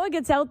Manoah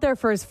gets out there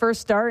for his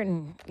first start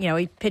and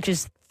he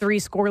pitches 3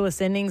 scoreless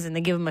innings and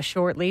they give him a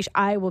short leash,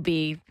 I'll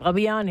be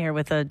on here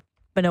with a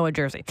Manoah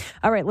jersey.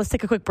 All right, let's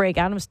take a quick break.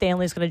 Adam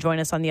Stanley is going to join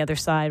us on the other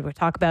side. We'll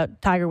talk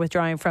about Tiger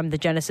withdrawing from the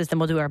Genesis, then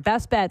we'll do our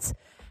best bets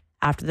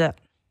after that.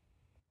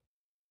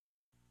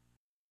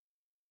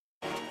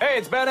 Hey,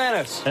 it's Ben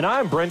Ennis. And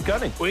I'm Brent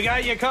Gunning. We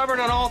got you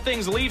covered on all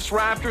things Leafs,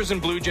 Raptors, and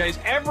Blue Jays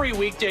every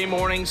weekday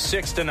morning,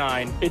 6 to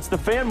 9. It's the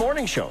Fan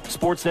Morning Show.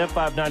 Sportsnet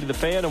 590 The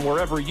Fan and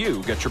wherever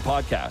you get your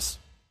podcasts.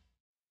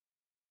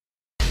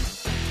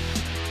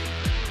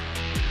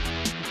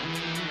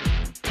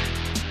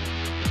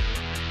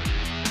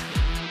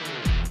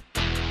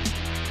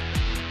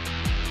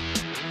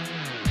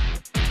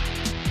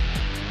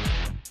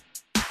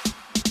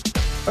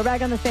 We're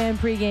back on the Fan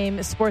pregame,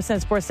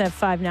 Sportsnet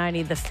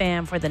 590, the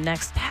Fan for the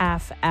next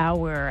half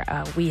hour.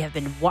 We have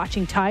been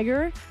watching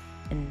Tiger,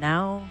 and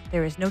now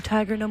there is no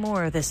Tiger no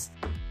more. This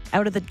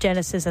out of the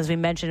Genesis, as we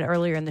mentioned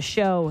earlier in the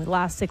show,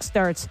 last 6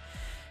 starts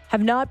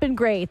have not been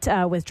great.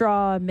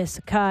 Withdraw, miss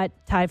a cut,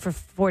 tied for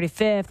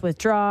 45th,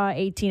 withdraw,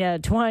 18 out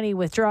of 20,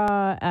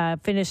 withdraw,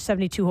 finished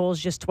 72 holes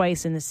just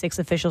twice in the 6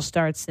 official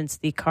starts since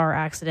the car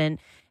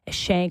accident. A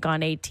shank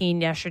on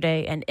 18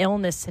 yesterday, and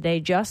illness today.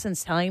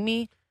 Justin's telling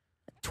me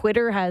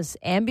Twitter has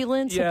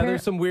ambulance. Yeah,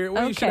 there's some weird.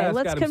 Well, you should ask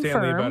Adam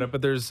Stanley about it.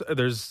 But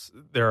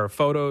there are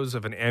photos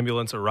of an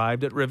ambulance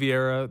arrived at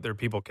Riviera. There are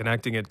people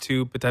connecting it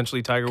to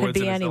potentially Tiger Woods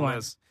and his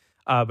illness.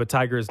 But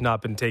Tiger has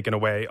not been taken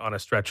away on a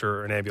stretcher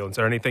or an ambulance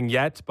or anything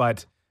yet.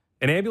 But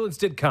an ambulance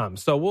did come,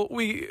 so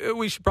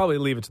we should probably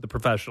leave it to the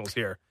professionals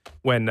here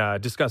when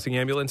discussing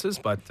ambulances.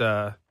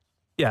 But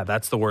yeah,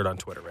 that's the word on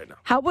Twitter right now.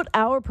 How about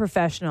our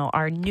professional,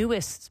 our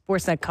newest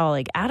Sportsnet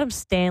colleague, Adam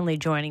Stanley,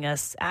 joining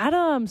us?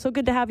 Adam, so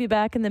good to have you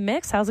back in the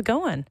mix. How's it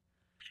going?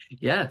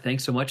 Yeah,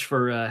 thanks so much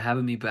for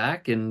having me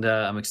back, and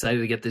I'm excited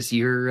to get this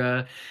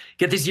year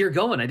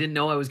going. I didn't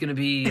know I was going to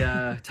be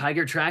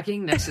Tiger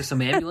tracking next to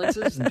some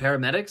ambulances and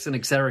paramedics and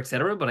et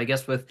cetera, but I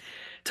guess with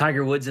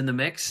Tiger Woods in the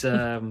mix,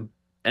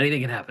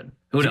 anything can happen.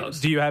 Who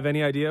knows? Do you have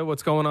any idea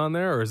what's going on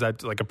there, or is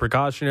that like a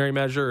precautionary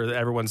measure, or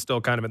everyone's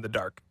still kind of in the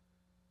dark?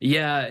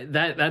 Yeah,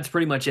 that's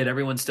pretty much it.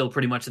 Everyone's still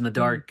pretty much in the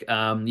dark.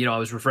 I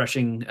was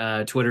refreshing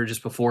Twitter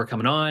just before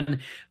coming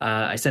on.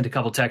 I sent a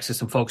couple texts to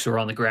some folks who are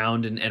on the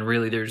ground, and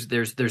really there's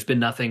been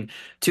nothing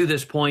to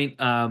this point.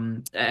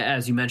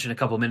 As you mentioned a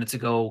couple of minutes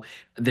ago,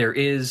 there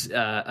is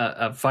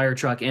a fire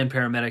truck and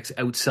paramedics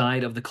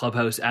outside of the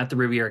clubhouse at the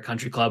Riviera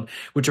Country Club,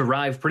 which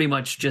arrived pretty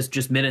much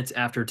just minutes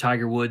after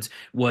Tiger Woods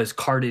was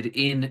carted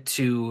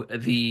into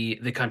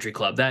the country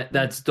club.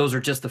 Those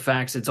are just the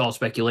facts. It's all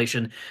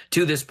speculation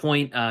to this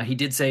point. He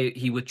did say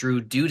he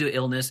withdrew due to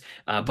illness.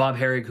 Bob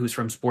Herrig, who's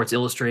from Sports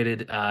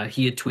Illustrated,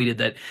 he had tweeted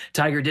that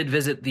Tiger did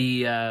visit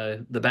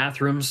the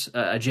bathrooms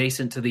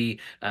adjacent to the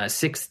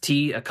 6th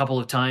tee a couple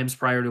of times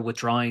prior to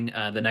withdrawing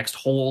the next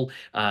hole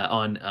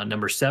on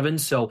number 7.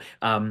 So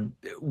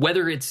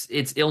whether it's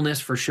illness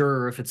for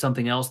sure, or if it's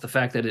something else, the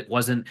fact that it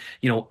wasn't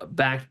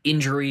back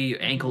injury,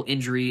 ankle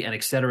injury, and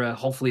etc.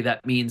 Hopefully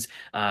that means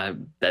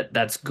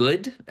that's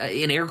good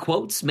in air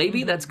quotes.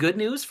 Maybe that's good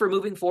news for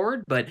moving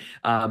forward. But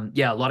a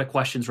lot of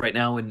questions right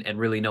now. And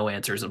really no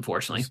answers,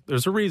 unfortunately.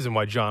 There's a reason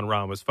why John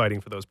Rahm was fighting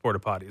for those porta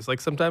potties.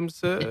 Like sometimes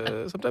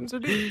they're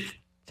deep.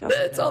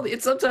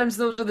 It's sometimes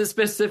those are the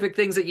specific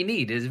things that you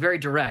need. It's very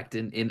direct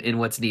in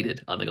what's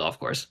needed on the golf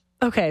course.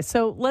 Okay,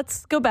 so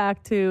let's go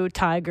back to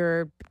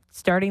Tiger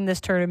starting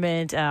this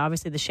tournament.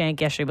 Obviously, the shank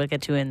yesterday we'll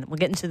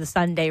get into the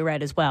Sunday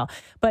red as well.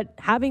 But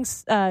having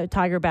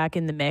Tiger back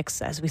in the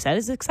mix, as we said,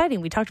 is exciting.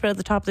 We talked about it at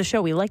the top of the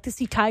show. We like to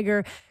see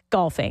Tiger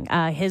golfing.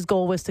 His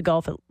goal was to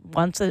golf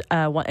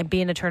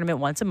be in a tournament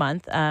once a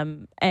month.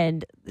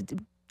 And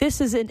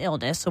this is an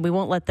illness, so we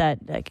won't let that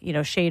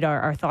shade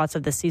our thoughts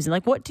of the season.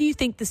 Like, what do you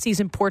think the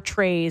season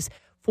portrays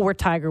for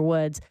Tiger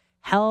Woods?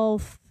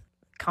 Health,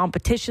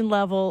 competition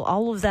level,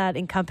 all of that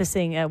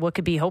encompassing what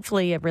could be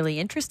hopefully a really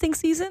interesting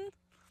season?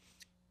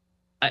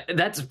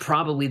 That's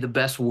probably the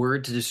best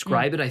word to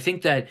describe it. I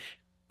think that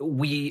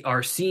we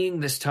are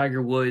seeing this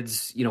Tiger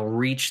Woods,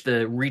 reach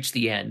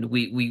the end.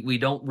 We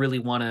don't really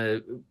want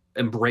to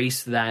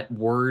embrace that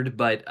word,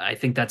 but I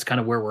think that's kind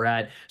of where we're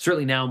at.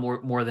 Certainly now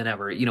more than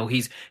ever.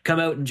 He's come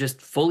out and just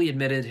fully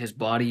admitted his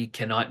body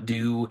cannot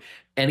do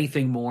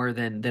anything more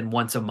than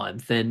once a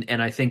month.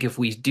 And I think if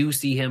we do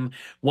see him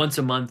once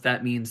a month,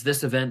 that means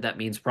this event, that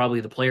means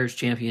probably the Players'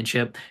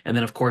 Championship, and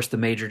then, of course, the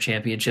major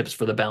championships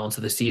for the balance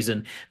of the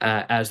season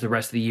as the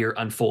rest of the year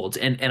unfolds.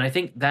 And I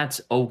think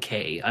that's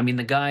okay. I mean,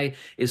 the guy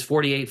is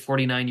 48,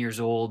 49 years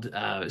old,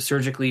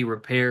 surgically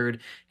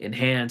repaired,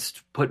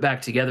 enhanced, put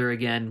back together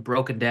again,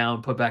 broken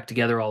down, put back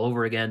together all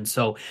over again.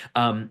 So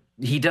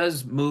he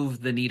does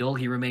move the needle.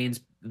 He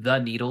remains the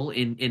needle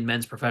in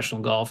men's professional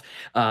golf.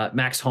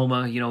 Max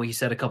Homa, he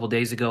said a couple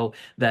days ago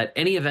that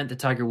any event that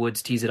Tiger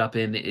Woods tees it up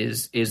in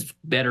is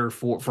better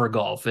for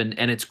golf, and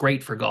it's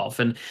great for golf.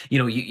 And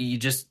you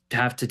just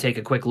have to take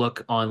a quick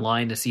look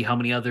online to see how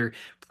many other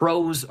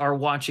pros are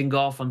watching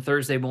golf on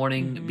Thursday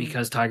morning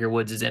because Tiger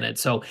Woods is in it.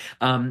 So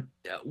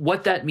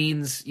what that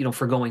means,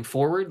 for going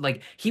forward,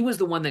 like he was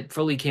the one that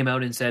fully came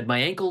out and said, my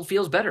ankle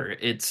feels better.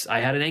 I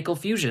had an ankle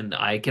fusion.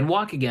 I can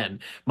walk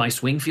again. My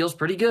swing feels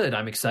pretty good.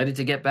 I'm excited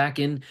to get back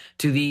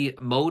into the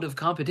mode of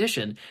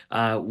competition,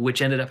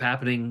 which ended up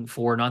happening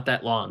for not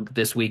that long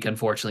this week,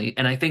 unfortunately.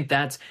 And I think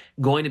that's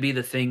going to be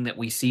the thing that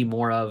we see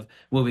more of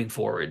moving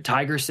forward.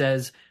 Tiger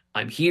says,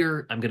 I'm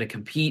here. I'm going to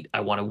compete. I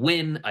want to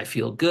win. I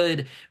feel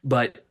good.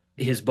 But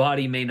his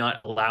body may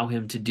not allow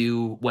him to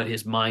do what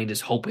his mind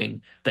is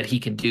hoping that he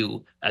can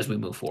do as we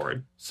move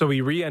forward. So he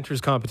re-enters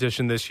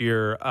competition this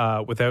year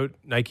without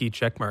Nike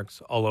check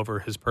marks all over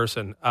his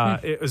person.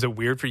 Is it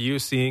weird for you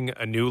seeing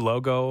a new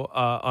logo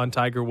on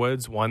Tiger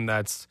Woods, one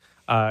that's,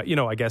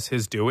 I guess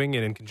his doing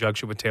and in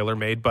conjunction with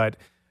TaylorMade, but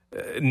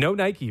no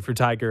Nike for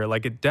Tiger?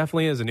 Like, it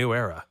definitely is a new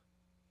era.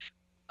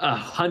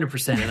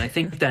 100%. And I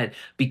think that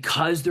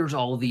because there's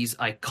all these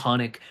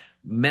iconic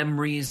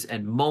memories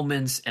and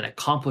moments and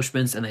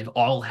accomplishments, and they've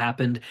all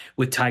happened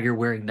with Tiger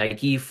wearing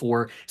Nike,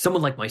 for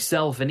someone like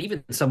myself, and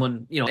even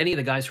someone, any of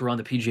the guys who are on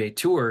the PGA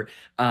Tour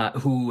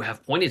who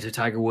have pointed to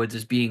Tiger Woods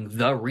as being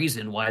the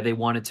reason why they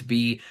wanted to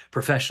be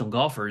professional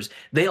golfers,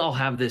 they all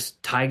have this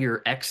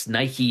Tiger X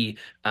Nike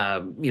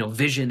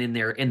vision in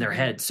their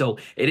head. So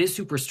it is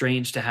super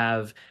strange to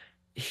have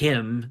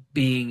him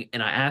being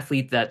an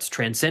athlete that's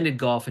transcended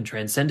golf and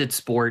transcended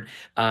sport,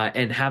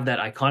 and have that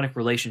iconic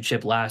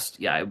relationship last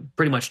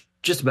pretty much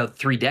just about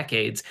 3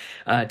 decades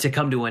to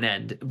come to an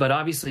end. But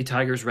obviously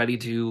Tiger's ready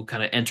to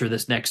kind of enter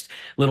this next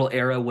little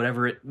era,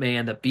 whatever it may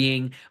end up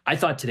being. I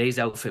thought today's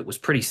outfit was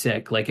pretty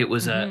sick. Like, it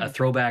was a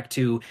throwback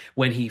to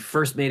when he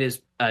first made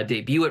his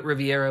debut at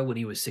Riviera when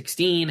he was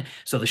 16.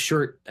 So the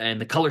shirt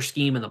and the color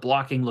scheme and the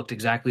blocking looked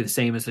exactly the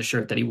same as the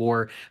shirt that he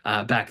wore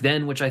back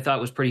then, which I thought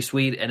was pretty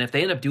sweet. And if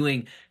they end up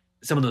doing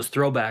some of those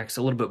throwbacks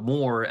a little bit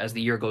more as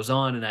the year goes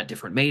on and at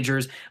different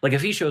majors, like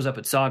if he shows up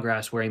at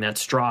Sawgrass wearing that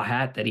straw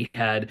hat that he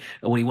had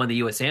when he won the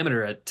U.S.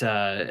 Amateur at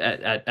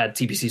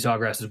TPC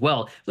Sawgrass as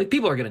well, like,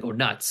 people are going to go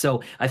nuts.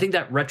 So I think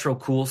that retro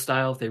cool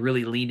style, if they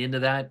really lean into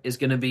that, is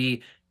going to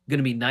be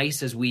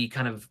nice as we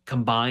kind of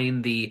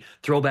combine the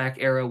throwback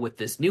era with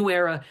this new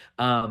era.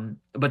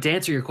 But to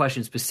answer your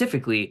question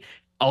specifically,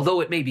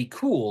 although it may be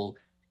cool,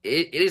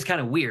 it is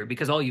kind of weird,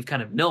 because all you've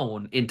kind of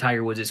known in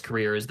Tiger Woods'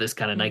 career is this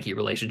kind of Nike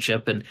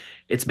relationship, and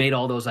it's made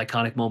all those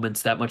iconic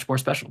moments that much more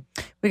special.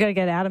 We got to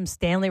get Adam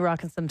Stanley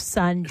rocking some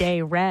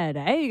Sunday red.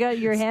 Hey, you got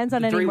your hands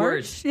on any 3 merch?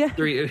 words. Yeah.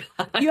 3.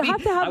 You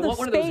have to have the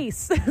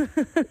space.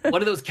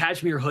 One of those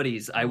cashmere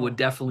hoodies I would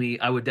definitely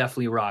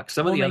rock.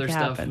 Some of the other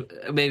stuff,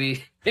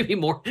 maybe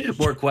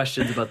more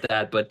questions about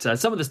that, but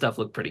some of the stuff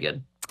looked pretty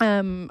good.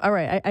 All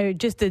right. I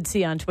just did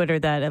see on Twitter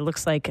that it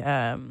looks like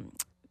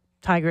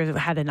Tiger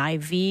had an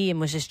IV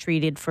and was just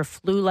treated for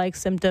flu-like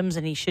symptoms,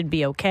 and he should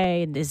be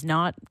okay and is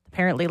not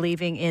apparently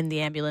leaving in the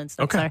ambulance.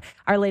 That's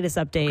our latest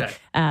update.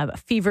 Okay.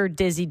 Fever,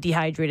 dizzy,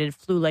 dehydrated,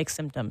 flu-like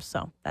symptoms.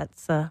 So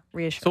that's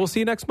reassuring. So we'll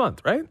see you next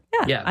month, right?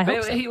 Yeah. I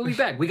hope so. He'll be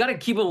back. We got to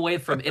keep him away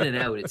from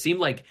In-N-Out. It seemed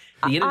like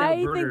the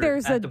In-N-Out burger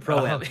at the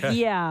Pro-Am.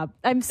 Yeah,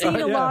 I'm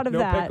seeing a lot of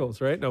that. No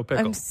pickles, right? No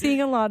pickles. I'm seeing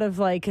a lot of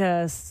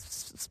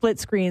split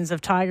screens of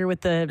Tiger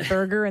with the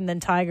burger and then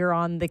Tiger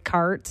on the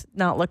cart,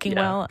 not looking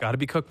well. Got to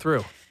be cooked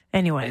through.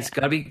 Anyway, it's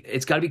got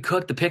to be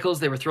cooked. The pickles,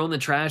 they were thrown in the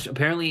trash.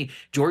 Apparently,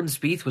 Jordan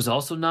Spieth was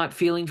also not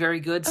feeling very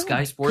good.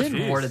 Sky Sports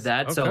reported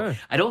that. Okay.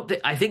 So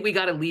I think we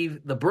got to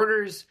leave the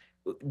burgers.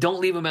 Don't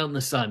leave them out in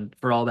the sun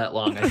for all that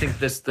long. I think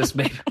this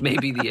may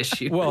be the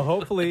issue. Well,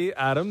 hopefully,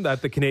 Adam,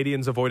 that the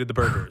Canadians avoided the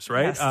burgers,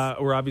 right? Yes.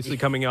 We're obviously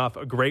coming off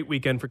a great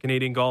weekend for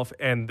Canadian golf,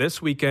 and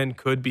this weekend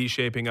could be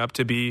shaping up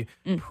to be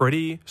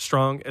pretty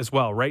strong as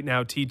well. Right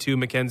now, T2,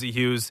 Mackenzie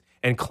Hughes,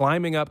 and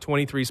climbing up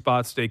 23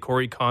 spots today,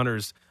 Corey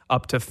Connors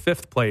up to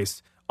 5th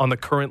place on the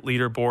current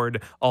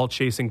leaderboard, all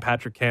chasing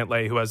Patrick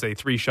Cantlay, who has a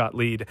 3-shot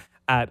lead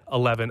at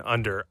 11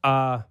 under.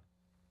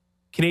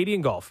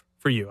 Canadian golf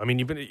for you. I mean,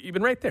 you've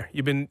been right there.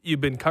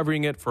 You've been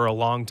covering it for a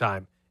long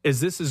time.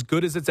 Is this as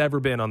good as it's ever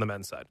been on the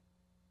men's side?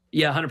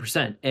 Yeah,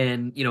 100%.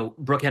 And,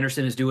 Brooke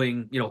Henderson is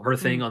doing, her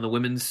thing on the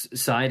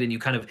women's side, and you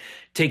kind of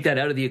take that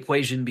out of the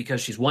equation because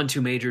she's won 2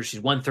 majors.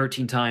 She's won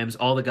 13 times.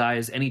 All the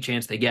guys, any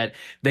chance they get,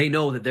 they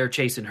know that they're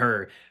chasing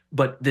her.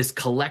 But this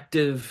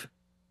collective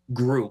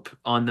group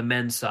on the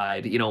men's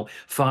side,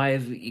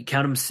 5,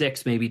 count them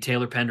 6, maybe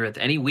Taylor Pendrith,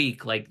 any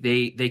week, like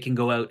they can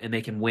go out and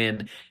they can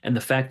win. And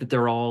the fact that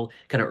they're all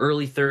kind of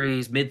early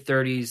 30s, mid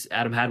 30s,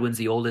 Adam Hadwin's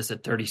the oldest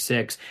at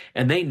 36,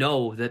 and they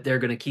know that they're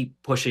going to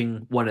keep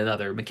pushing one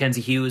another.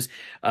 Mackenzie Hughes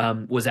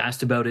was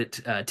asked about it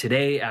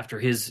today after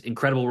his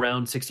incredible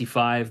round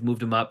 65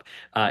 moved him up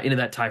into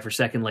that tie for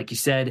second, like you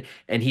said.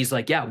 And he's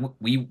like, yeah,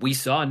 we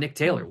saw Nick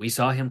Taylor. We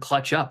saw him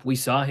clutch up. We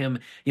saw him,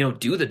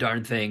 do the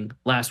darn thing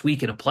last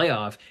week in a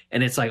playoff.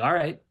 And it's like, all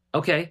right,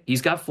 okay,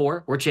 he's got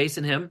 4. We're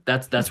chasing him.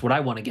 That's what I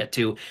want to get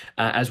to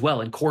as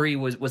well. And Corey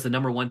was the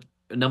number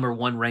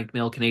one ranked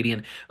male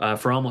Canadian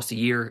for almost a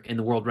year in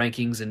the world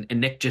rankings,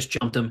 and Nick just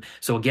jumped him.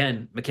 So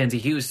again, Mackenzie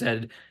Hughes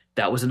said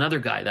that was another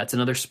guy. That's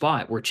another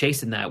spot. We're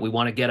chasing that. We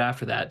want to get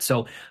after that.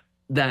 So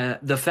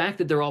the fact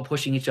that they're all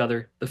pushing each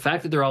other, the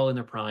fact that they're all in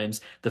their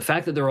primes, the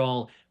fact that they're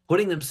all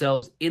putting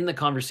themselves in the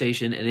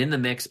conversation and in the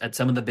mix at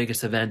some of the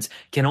biggest events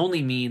can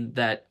only mean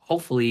that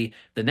hopefully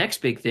the next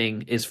big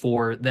thing is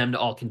for them to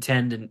all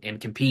contend and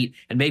compete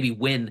and maybe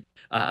win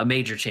a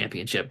major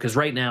championship. Because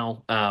right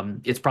now,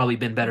 it's probably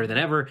been better than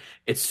ever.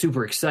 It's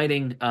super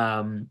exciting.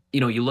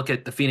 You look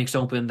at the Phoenix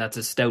Open, that's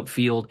a stout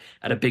field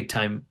at a big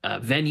time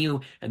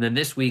venue. And then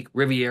this week,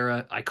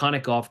 Riviera,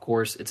 iconic golf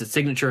course. It's a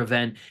signature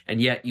event.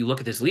 And yet you look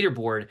at this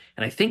leaderboard,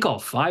 and I think all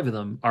 5 of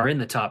them are in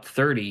the top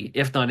 30,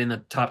 if not in the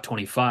top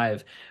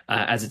 25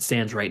 as it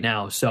stands right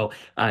now. So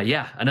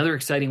another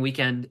exciting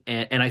weekend.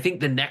 And I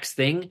think the next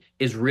thing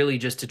is really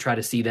just to try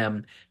to see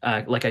them,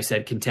 like I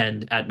said,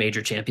 contend at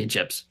major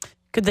championships.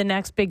 Could the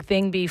next big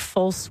thing be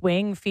Full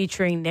Swing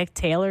featuring Nick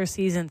Taylor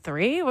season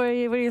 3? What are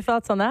your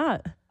thoughts on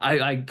that?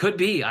 I could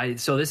be.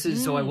 So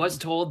I was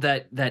told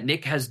that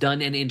Nick has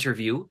done an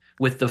interview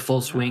with the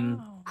Full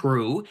Swing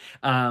crew,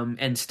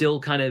 and still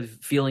kind of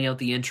feeling out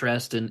the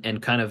interest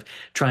and kind of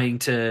trying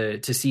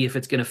to see if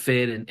it's going to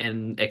fit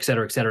and et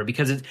cetera,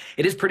 because it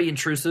is pretty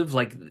intrusive.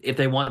 Like if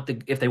they want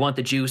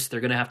the juice, they're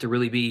going to have to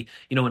really be,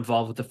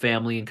 involved with the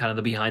family and kind of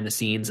the behind the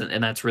scenes.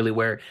 And that's really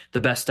where the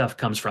best stuff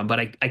comes from. But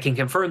I can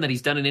confirm that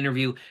he's done an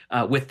interview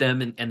with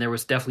them. And there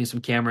was definitely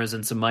some cameras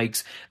and some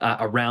mics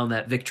around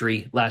that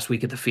victory last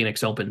week at the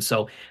Phoenix Open.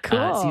 So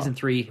Cool. Season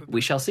 3, we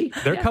shall see.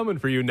 They're coming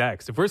for you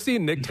next. If we're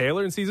seeing Nick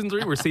Taylor in season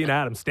 3, we're seeing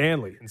Adam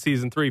Stanley in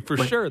season 3 for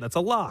sure. That's a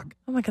lock.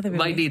 Oh my God.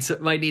 Might need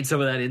some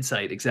of that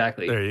insight.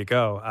 Exactly. There you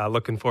go.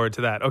 Looking forward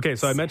to that. Okay,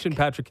 so I mentioned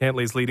Patrick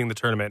Cantlay's leading the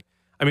tournament.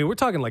 I mean, we're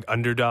talking like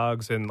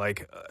underdogs and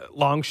like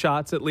long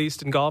shots at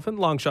least in golf, and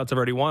long shots have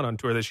already won on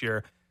tour this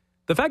year.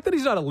 The fact that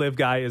he's not a live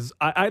guy is,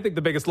 I think,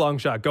 the biggest long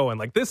shot going.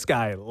 Like, this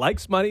guy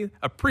likes money,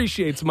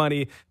 appreciates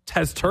money,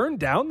 has turned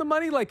down the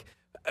money. Like,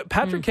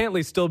 Patrick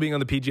Cantlay still being on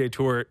the PGA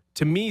Tour,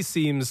 to me,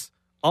 seems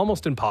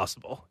almost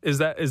impossible. Is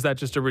that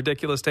just a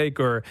ridiculous take,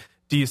 or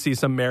do you see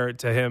some merit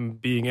to him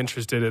being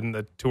interested in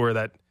the tour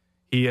that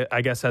he,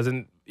 I guess,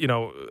 hasn't,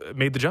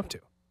 made the jump to?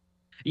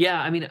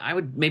 Yeah, I mean, I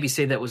would maybe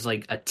say that was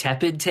like a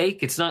tepid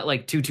take. It's not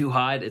like too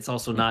hot. It's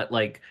also not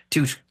like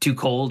too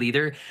cold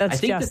either. That's I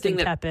think Justin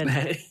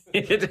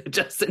Tepid.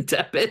 Justin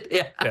Tepid.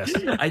 Yeah. Yes.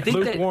 I think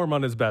lukewarm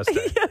on his best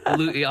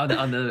day.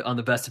 on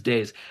the best of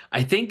days.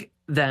 I think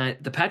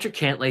that the Patrick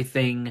Cantlay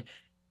thing,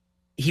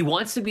 he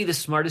wants to be the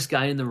smartest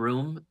guy in the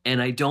room,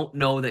 and I don't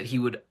know that he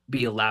would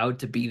be allowed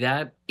to be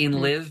that in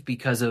LIV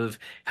because of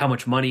how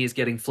much money is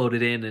getting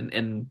floated in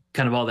and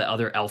kind of all the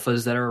other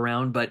alphas that are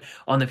around. But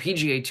on the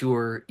PGA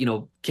Tour,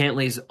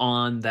 Cantlay's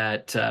on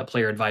that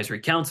player advisory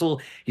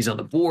council. He's on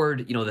the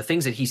board. The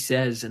things that he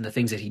says and the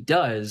things that he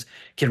does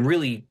can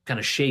really kind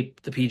of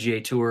shape the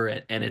PGA Tour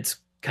and its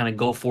kind of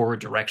go forward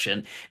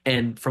direction.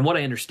 And from what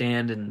I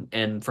understand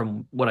and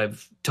from what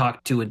I've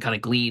talked to and kind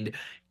of gleaned,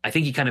 I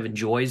think he kind of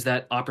enjoys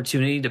that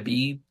opportunity to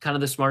be kind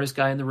of the smartest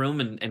guy in the room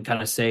and kind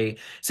of say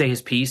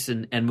his piece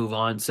and move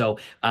on. So,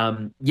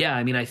 I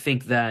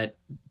think that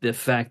the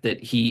fact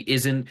that he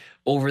isn't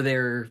over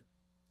there,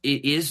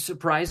 it is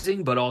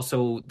surprising, but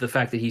also the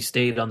fact that he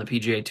stayed on the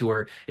PGA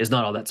Tour is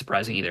not all that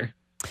surprising either.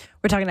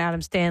 We're talking to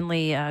Adam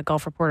Stanley,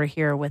 golf reporter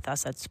here with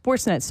us at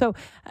Sportsnet. So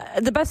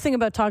the best thing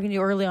about talking to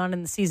you early on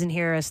in the season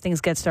here as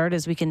things get started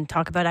is we can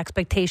talk about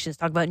expectations,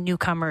 talk about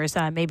newcomers.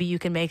 Maybe you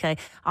can make a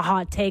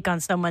hot take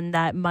on someone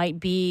that might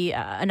be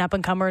an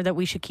up-and-comer that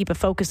we should keep a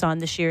focus on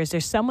this year. Is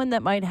there someone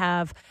that might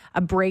have a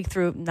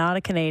breakthrough, not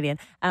a Canadian,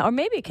 or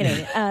maybe a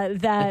Canadian,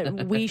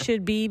 that we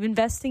should be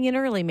investing in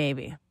early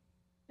maybe?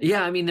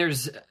 Yeah, I mean,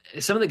 there's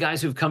some of the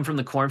guys who've come from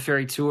the Korn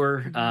Ferry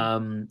Tour,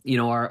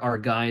 are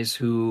guys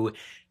who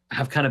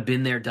have kind of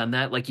been there, done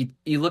that. Like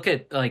you look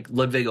at like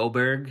Ludwig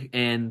Oberg,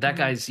 and that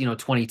guy's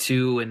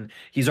 22, and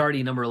he's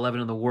already number 11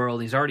 in the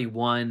world. He's already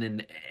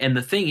won, and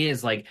the thing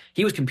is, like,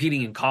 he was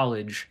competing in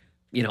college,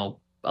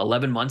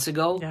 11 months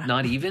ago,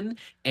 not even.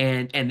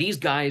 And these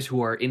guys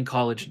who are in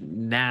college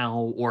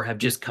now or have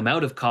just come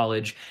out of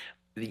college,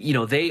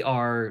 they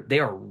are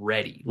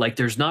ready. Like,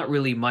 there's not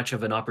really much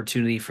of an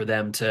opportunity for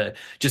them to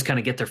just kind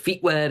of get their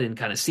feet wet and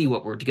kind of see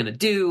what we're going to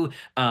do.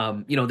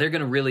 They're going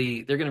to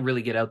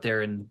really get out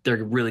there, and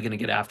they're really going to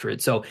get after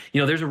it. So,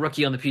 there's a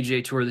rookie on the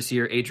PGA Tour this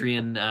year,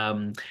 Adrian.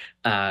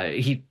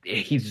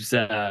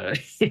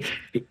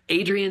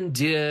 Adrian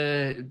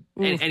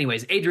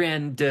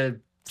de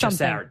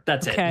Chassard.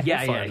 That's it. Okay.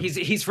 Yeah.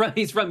 He's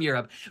from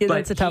Europe. Yeah, but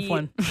that's a tough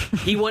one.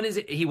 he won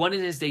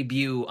in his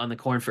debut on the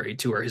Korn Ferry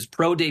Tour, his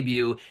pro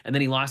debut, and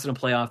then he lost in a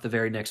playoff the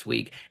very next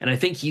week. And I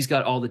think he's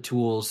got all the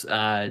tools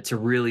to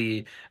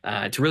really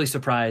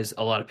surprise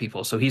a lot of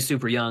people. So he's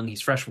super young.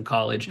 He's fresh from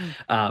college,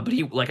 but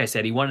he, like I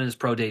said, he won in his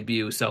pro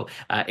debut. So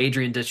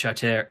Adrian de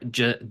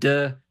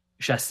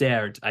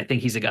Chassard, I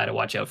think he's a guy to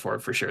watch out for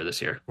sure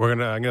this year. I'm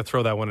gonna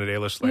throw that one at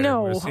Ailish later.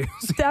 No,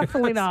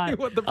 definitely not.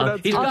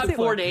 He's got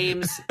 4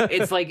 names.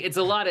 It's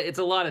a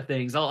lot of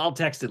things. I'll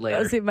text it later.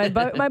 Let's see, my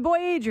boy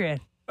Adrian.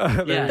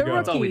 The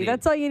rookie.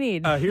 That's all you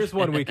need. Here's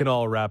one we can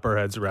all wrap our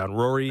heads around.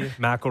 Rory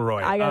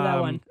McIlroy. I got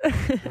that one.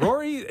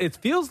 Rory, it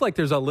feels like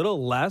there's a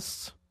little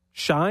less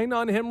shine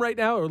on him right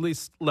now, or at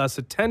least less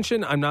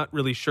attention. I'm not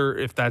really sure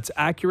if that's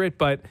accurate,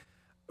 but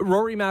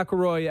Rory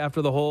McIlroy,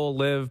 after the whole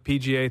LIV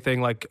PGA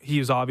thing, like, he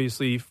was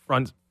obviously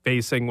front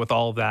facing with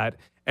all of that,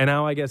 and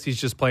now I guess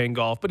he's just playing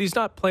golf. But he's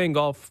not playing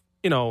golf,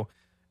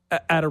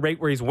 at a rate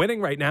where he's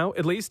winning right now.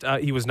 At least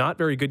he was not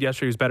very good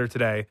yesterday. He was better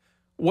today.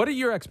 What are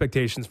your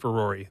expectations for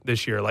Rory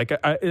this year? Like,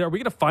 are we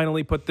going to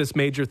finally put this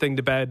major thing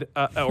to bed,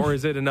 or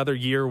is it another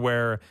year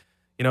where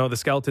the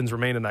skeletons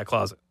remain in that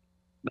closet?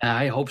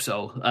 I hope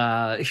so.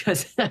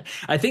 Because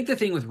I think the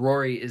thing with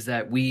Rory is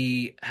that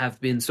we have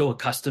been so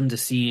accustomed to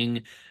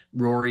seeing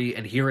Rory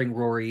and hearing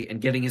Rory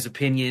and getting his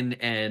opinion,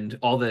 and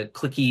all the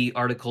clicky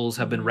articles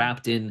have been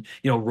wrapped in,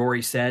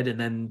 Rory said, and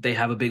then they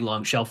have a big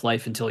long shelf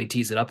life until he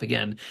tees it up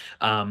again,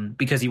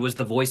 because he was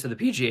the voice of the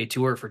PGA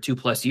Tour for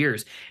 2+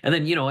 years. And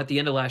then, at the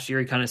end of last year,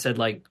 he kind of said,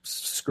 like,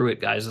 screw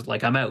it, guys.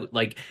 Like, I'm out.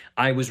 Like,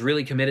 I was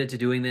really committed to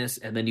doing this,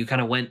 and then you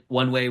kind of went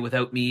one way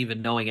without me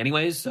even knowing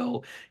anyways.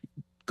 So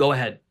go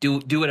ahead,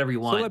 do whatever you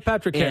want. So let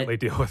Patrick Cantley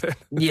deal with it.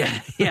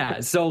 Yeah.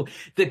 So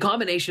the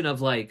combination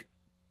of, like,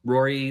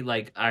 Rory,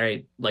 like, all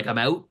right, like, I'm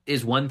out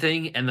is one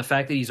thing, and the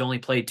fact that he's only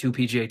played 2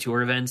 PGA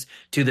Tour events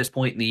to this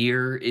point in the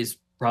year is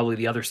probably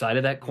the other side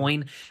of that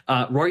coin.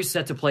 Rory's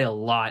set to play a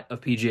lot of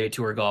PGA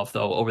Tour golf,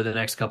 though, over the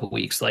next couple of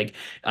weeks. Like,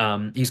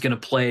 he's going to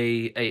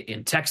play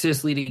in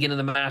Texas leading into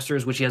the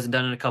Masters, which he hasn't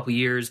done in a couple of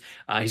years.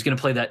 He's going to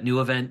play that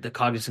new event, the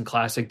Cognizant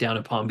Classic down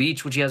in Palm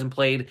Beach, which he hasn't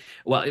played.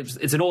 Well,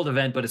 it's an old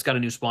event, but it's got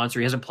a new sponsor.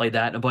 He hasn't played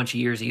that in a bunch of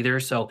years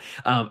either. So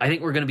I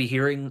think we're going to be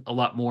hearing a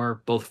lot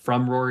more both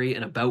from Rory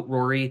and about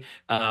Rory,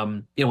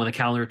 when the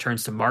calendar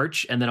turns to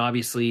March. And then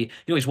obviously,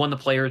 he's won the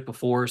Players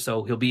before,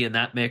 so he'll be in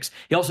that mix.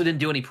 He also didn't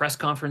do any press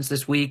conference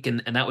this week,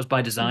 and that was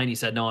by design. He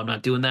said, no, I'm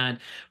not doing that.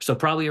 So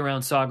probably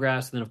around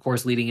Sawgrass, and then of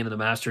course leading into the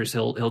Masters,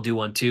 he'll do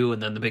one too.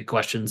 And then the big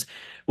questions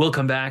will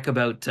come back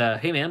about,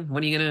 hey man,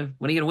 when are you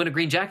gonna win a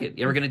green jacket?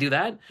 You ever gonna do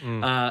that?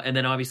 And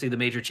then obviously the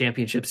major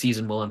championship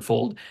season will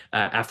unfold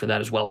after that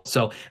as well.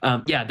 So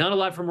not a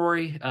lot from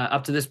Rory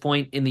up to this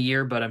point in the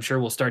year, but I'm sure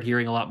we'll start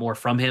hearing a lot more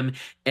from him.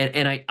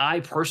 And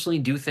I personally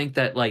do think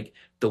that, like,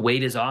 the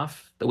weight's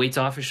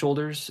off his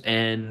shoulders,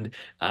 and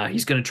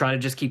he's going to try to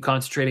just keep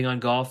concentrating on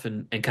golf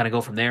and kind of go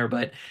from there.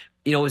 But,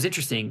 it was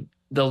interesting.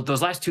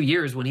 Those last 2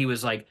 years when he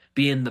was, like,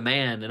 being the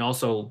man and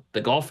also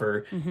the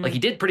golfer, like, he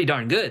did pretty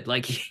darn good.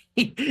 Like,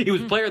 he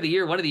was player of the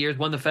year one of the years,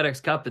 won the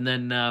FedEx Cup, and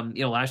then,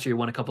 last year he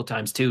won a couple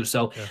times too.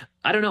 So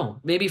I don't know.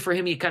 Maybe for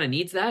him, he kind of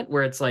needs that,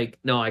 where it's like,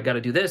 no, I got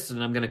to do this,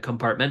 and I'm going to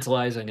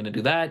compartmentalize. I'm going to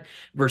do that,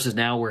 versus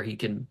now where he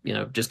can,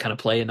 just kind of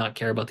play and not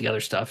care about the other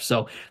stuff.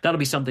 So that'll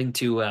be something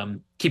to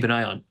keep an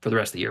eye on for the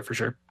rest of the year for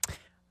sure.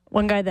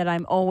 One guy that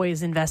I'm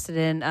always invested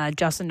in,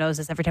 Justin knows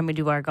this, every time we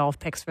do our golf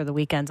picks for the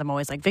weekends, I'm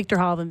always like, Victor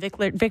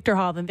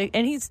Hovland,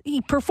 and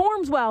he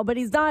performs well, but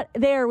he's not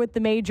there with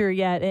the major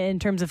yet in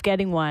terms of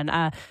getting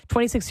one.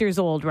 26 years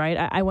old, right?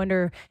 I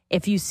wonder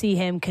if you see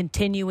him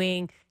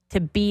continuing to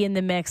be in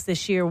the mix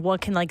this year,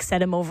 what can, like,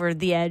 set him over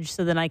the edge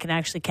so then I can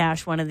actually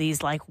cash one of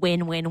these, like,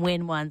 win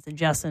ones, and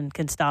Justin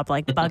can stop,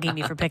 like, bugging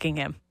me for picking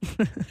him.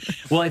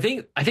 Well, I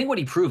think what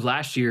he proved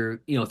last year,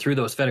 through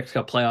those FedEx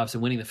Cup playoffs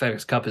and winning the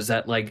FedEx Cup, is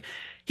that, like,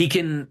 he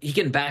can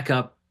back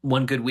up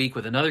one good week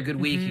with another good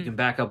week. He can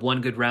back up one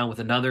good round with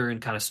another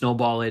and kind of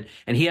snowball it.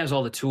 And he has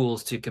all the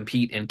tools to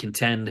compete and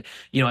contend,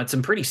 at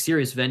some pretty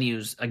serious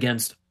venues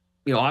against,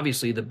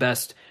 obviously the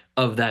best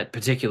of that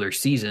particular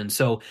season.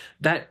 So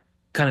that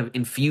kind of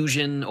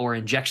infusion or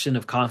injection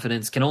of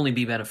confidence can only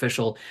be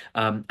beneficial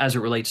as it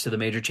relates to the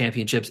major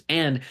championships.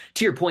 And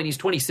to your point, he's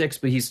 26,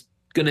 but he's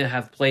going to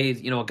have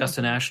played,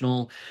 Augusta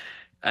National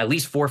at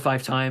least 4 or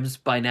 5 times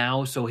by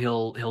now, so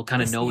he'll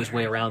kind of know his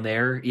way around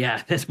there.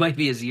 Yeah, this might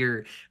be his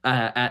year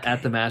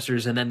at the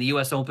Masters. And then the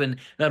U.S. Open,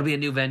 that'll be a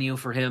new venue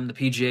for him. The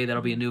PGA,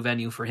 that'll be a new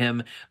venue for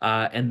him.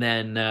 And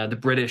then the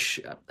British,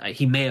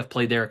 he may have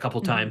played there a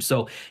couple times.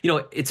 So,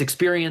 it's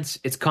experience,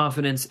 it's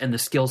confidence, and the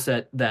skill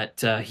set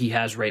that he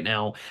has right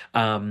now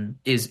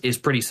is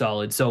pretty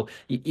solid. So,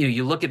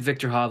 you look at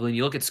Victor Hovland,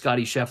 you look at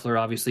Scotty Scheffler,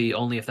 obviously,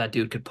 only if that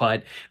dude could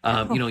putt.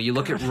 You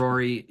look at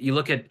Rory, you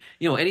look at,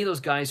 any of those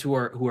guys who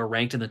are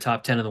ranked in the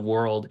top 10 in the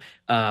world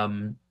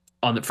from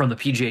the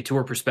PGA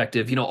Tour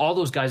perspective. All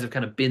those guys have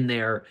kind of been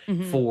there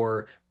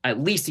for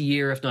at least a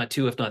year, if not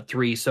 2, if not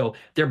 3. So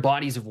their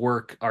bodies of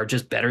work are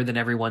just better than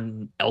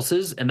everyone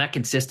else's. And that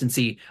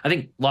consistency, I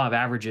think law of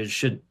averages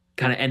should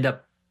kind of end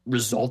up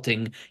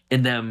resulting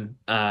in them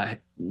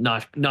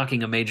not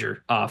knocking a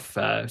major off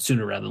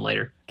sooner rather than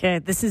later. Okay,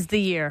 this is the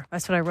year.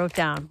 That's what I wrote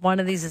down. One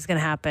of these is going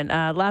to happen.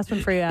 Last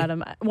one for you,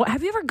 Adam.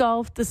 Have you ever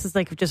golfed? This is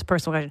like just a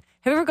personal question.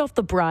 Have you ever golfed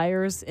the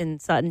Briars in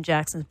Sutton,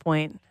 Jackson's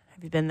Point?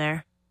 Have you been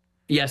there?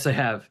 Yes, I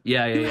have.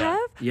 Yeah. You have?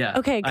 Yeah.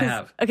 Okay, I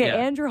have. Okay, yeah.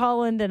 Andrew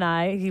Holland and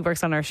I, he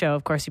works on our show.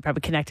 Of course, you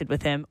probably connected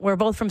with him. We're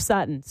both from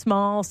Sutton,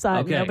 small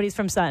Sutton. Okay. Nobody's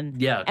from Sutton.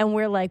 Yeah. And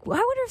we're like, well,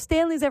 I wonder if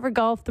Stanley's ever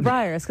golfed the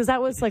Briars, because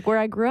that was like where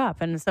I grew up.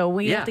 And so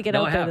we have to get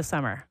out there this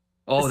summer.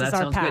 Oh, that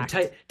sounds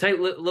good. Tight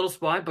little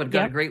spot, but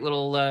got a great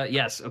little,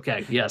 yes.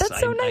 Okay. Yes. That's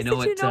so nice that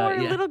you know our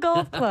little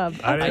golf club.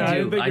 I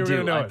do. I've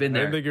been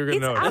there. I didn't think you were going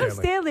to know it. It's Adam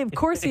Stanley. Of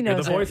course he knows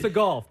You're the voice of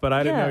golf, but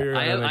I didn't know you were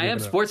going to know. I am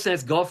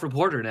Sportsnet's golf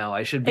reporter now.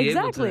 I should be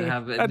able to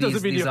have that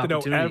doesn't mean you have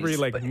to know every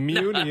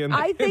muni in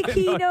I think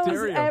he knows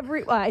Ontario.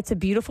 every. Well, it's a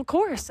beautiful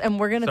course, and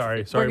we're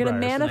gonna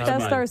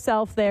manifest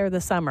ourselves there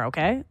this summer.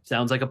 Okay.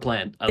 Sounds like a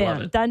plan. I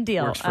love it. Done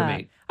deal. Works for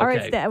me. All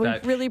right, Stan, we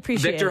really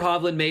appreciate Victor it.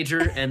 Hovland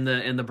Major and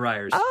the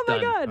Briars. Oh my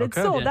God, it's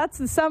sold. That's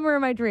the summer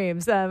of my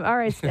dreams. All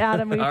right,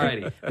 Adam,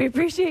 we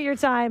appreciate your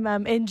time.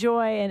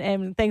 Enjoy,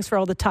 and thanks for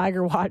all the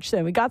Tiger Watch.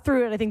 We got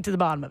through it, I think, to the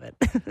bottom of it.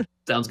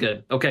 Sounds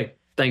good. Okay,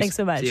 thanks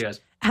so much. See you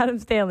guys. Adam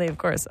Stanley, of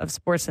course, of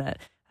Sportsnet.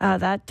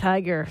 That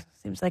Tiger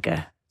seems like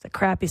it's a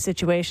crappy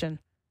situation.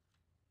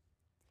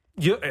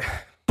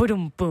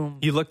 Boom, boom.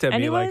 You looked at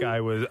Anyone? me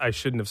like I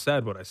shouldn't have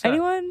said what I said.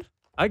 Anyone?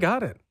 I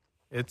got it.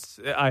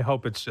 I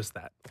hope it's just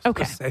that.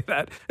 Okay. Just say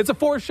that. It's a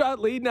 4-shot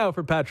lead now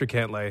for Patrick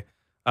Cantlay.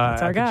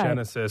 That's our guy.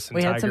 Genesis, and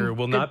We had Tiger some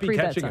will good not be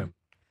pre-bets catching on. him.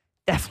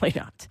 Definitely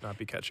not. Not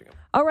be catching him.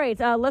 All right,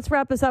 let's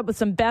wrap this up with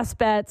some best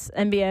bets.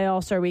 NBA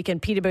All-Star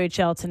Weekend,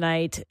 PWHL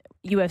tonight,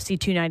 UFC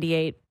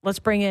 298. Let's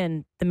bring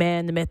in the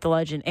man, the myth, the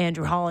legend,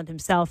 Andrew Holland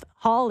himself.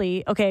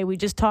 Holly, okay, we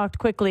just talked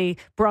quickly.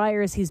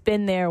 Briars, he's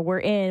been there. We're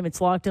in. It's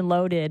locked and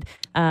loaded.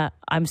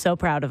 I'm so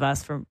proud of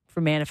us for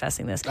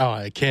manifesting this. Oh,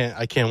 I can't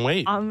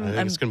wait. I think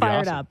it's going to be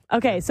fired awesome. up.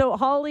 Okay, so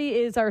Holly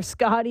is our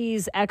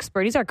Scotties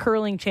expert. He's our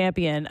curling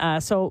champion.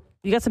 So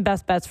you got some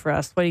best bets for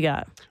us. What do you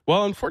got?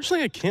 Well,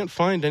 unfortunately, I can't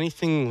find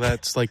anything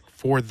that's like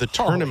for the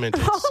tournament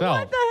itself.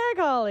 What the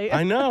heck, Holly?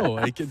 I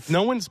know.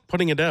 No one's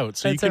putting it out,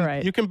 so That's you can all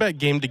right. you can bet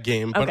game to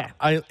game. But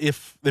Okay.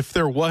 if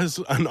there was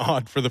an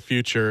odd for the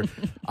future,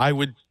 I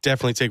would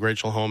definitely take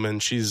Rachel Homan.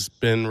 She's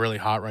been really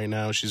hot right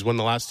now. She's won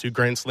the last 2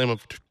 Grand Slam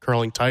of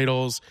curling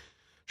titles.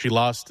 She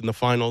lost in the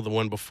final the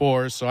one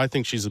before, so I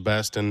think she's the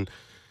best. And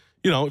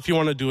if you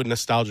want to do a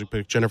nostalgic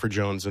pick, Jennifer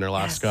Jones in her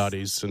last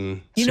Scotties,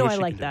 and I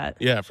like that.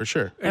 Yeah, for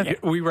sure. Okay.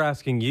 We were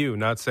asking you,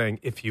 not saying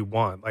if you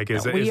want. Like,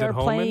 is it are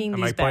Homan? playing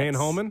Am these I playing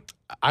bets. Homan?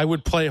 I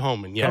would play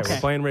Homan. Yes. Okay. We're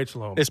playing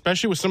Rachel Homan.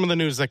 Especially with some of the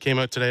news that came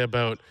out today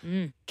about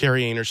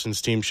Carrie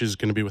Anderson's team. She's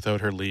going to be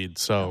without her lead.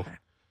 So,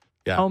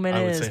 yeah, Homan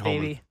I would is, say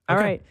Homan. baby. All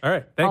right. All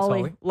right. Thanks, Holly,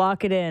 Holly.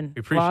 lock it in. We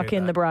appreciate Lock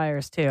in that. the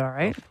Briars, too, all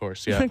right? Of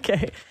course, yeah.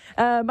 Okay.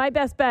 My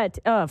best bet,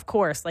 of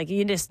course, like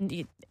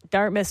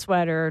Dartmouth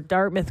sweater,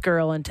 Dartmouth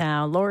girl in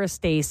town, Laura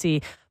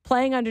Stacey,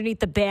 playing underneath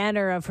the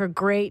banner of her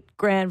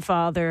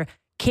great-grandfather,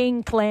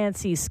 King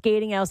Clancy,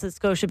 skating out at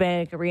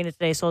Scotiabank Arena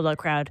today, sold out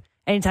crowd.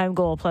 Anytime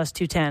goal, plus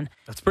 210.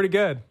 That's pretty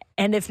good.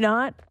 And if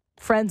not,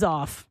 friends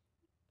off.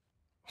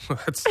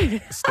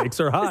 Stakes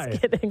are high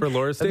kidding. for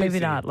Laura But Stacey. maybe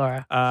not,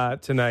 Laura.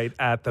 Tonight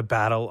at the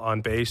Battle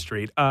on Bay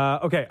Street.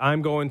 Okay,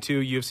 I'm going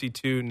to UFC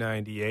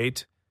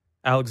 298.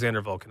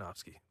 Alexander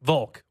Volkanovski.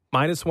 Volk,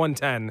 minus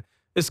 110.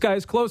 This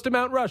guy's close to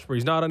Mount Rushmore.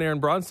 He's not on Aaron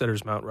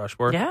Bronstedter's Mount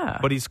Rushmore. Yeah.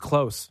 But he's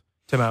close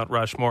to Mount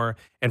Rushmore.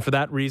 And for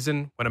that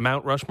reason, when a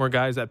Mount Rushmore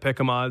guy's at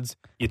pick'em odds,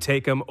 you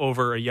take him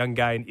over a young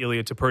guy in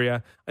Ilia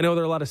Topuria. I know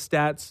there are a lot of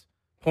stats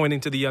pointing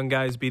to the young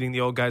guys beating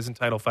the old guys in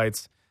title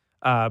fights,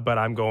 but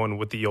I'm going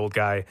with the old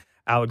guy,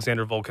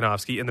 Alexander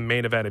Volkanovski, in the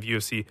main event of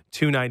UFC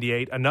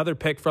 298. Another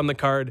pick from the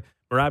card,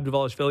 Merab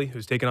Dvalishvili,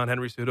 who's taken on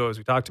Henry Cejudo, as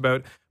we talked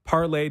about,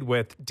 parlayed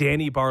with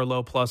Danny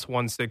Barlow plus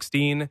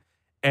 116.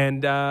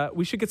 And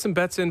we should get some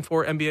bets in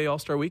for NBA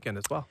All-Star Weekend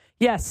as well.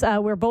 Yes,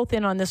 we're both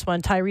in on this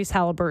one. Tyrese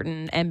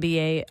Halliburton,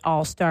 NBA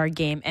All-Star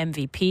Game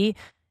MVP.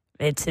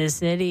 It's his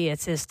city.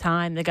 It's his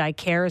time. The guy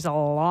cares a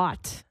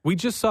lot. We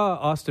just saw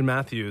Austin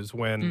Matthews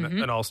win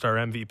an All-Star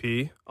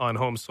MVP on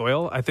home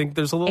soil. I think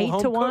there's a little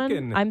 8 to home 1.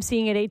 cooking. I'm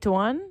seeing it 8 to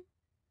 1.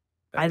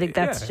 I think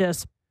that's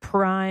just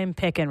prime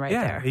picking right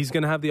there. He's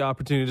going to have the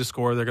opportunity to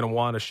score. They're going to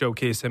want to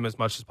showcase him as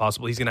much as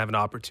possible. He's going to have an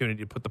opportunity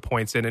to put the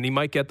points in, and he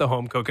might get the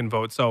home cooking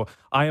vote. So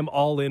I am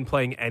all in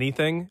playing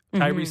anything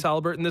Tyrese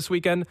Halliburton this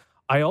weekend.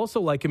 I also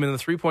like him in the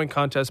 3-point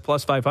contest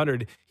plus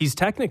 500. He's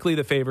technically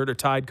the favorite or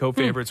tied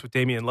co-favorites with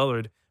Damian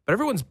Lillard, but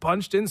everyone's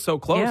bunched in so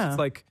close. Yeah. It's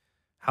like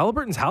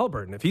Halliburton's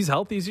Halliburton. If he's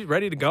healthy, he's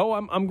ready to go.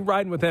 I'm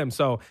riding with him.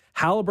 So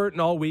Halliburton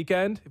all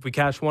weekend. If we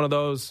cash one of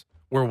those,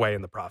 we're way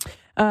in the profit.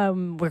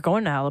 We're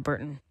going to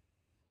Halliburton.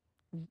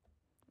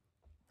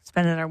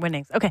 Spending our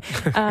winnings. Okay.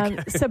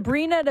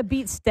 Sabrina to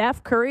beat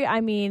Steph Curry.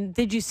 I mean,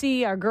 did you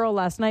see our girl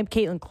last night,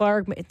 Caitlin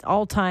Clark,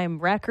 all-time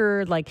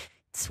record? Like,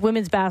 it's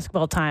women's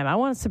basketball time. I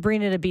want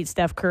Sabrina to beat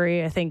Steph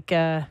Curry. I think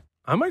I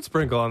might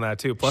sprinkle on that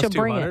too. Plus she'll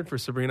bring 200 it. for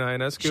Sabrina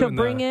Ionescu. She'll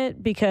bring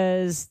it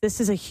because this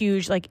is a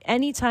huge, like,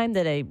 anytime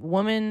that a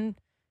woman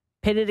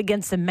pitted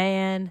against a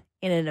man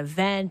in an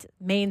event,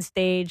 main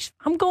stage,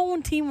 I'm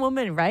going team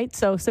woman, right?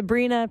 So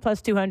Sabrina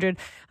plus 200.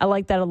 I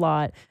like that a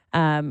lot.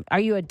 Are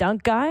you a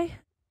dunk guy?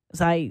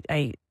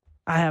 I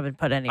haven't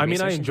put any. I mean,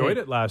 I research enjoyed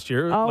into it last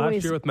year. Always-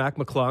 Last year with Mac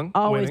McClung.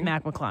 Always winning.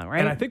 Mac McClung, right?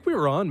 And I think we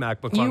were on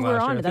Mac McClung You were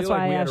last on year. it. That's I feel why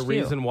like we I had a asked you.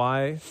 reason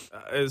why.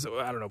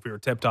 I don't know if we were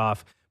tipped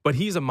off, but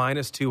he's a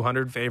minus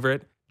 200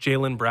 favorite.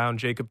 Jaylen Brown,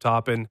 Jacob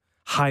Toppin,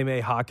 Jaime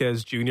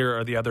Jaquez Jr.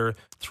 are the other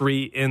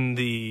three in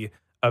the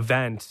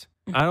event.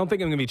 I don't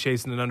think I'm going to be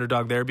chasing an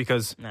underdog there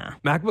because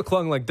Mac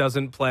McClung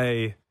doesn't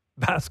play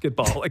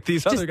basketball like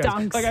these other guys.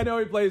 dunks. Like I know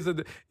he plays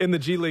in the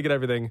G League and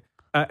everything.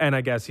 And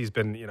I guess he's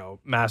been,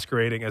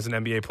 masquerading as an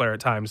NBA player at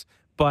times.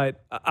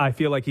 But I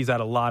feel like he's had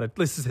a lot of,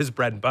 this is his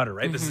bread and butter,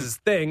 right? This is his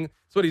thing.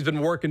 It's what he's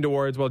been working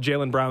towards while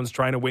Jaylen Brown's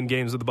trying to win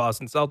games with the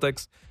Boston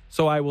Celtics.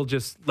 So I will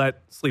just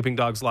let sleeping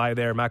dogs lie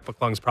there. Mac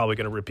McClung's probably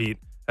going to repeat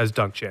as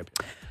dunk champion.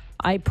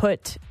 I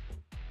put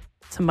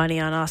some money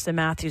on Austin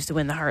Matthews to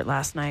win the Hart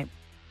last night.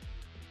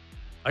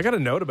 I got a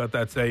note about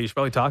that today. You should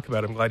probably talk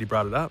about it. I'm glad you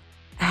brought it up.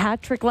 A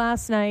hat trick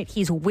last night.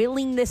 He's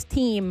willing this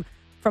team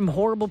from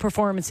horrible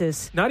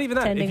performances. Not even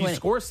that. Tending If you winning.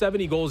 score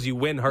 70 goals, you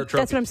win Hart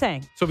Trophy. That's what I'm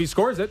saying. So if he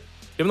scores it,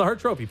 give him the Hart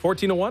Trophy.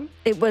 14-1?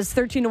 It was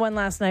 13-1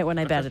 last night when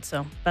I bet it,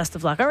 so best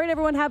of luck. All right,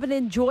 everyone, have an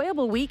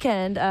enjoyable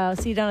weekend.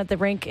 See you down at the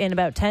rink in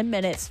about 10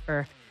 minutes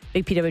for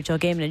big PWHL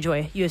game and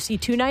enjoy UFC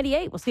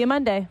 298. We'll see you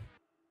Monday.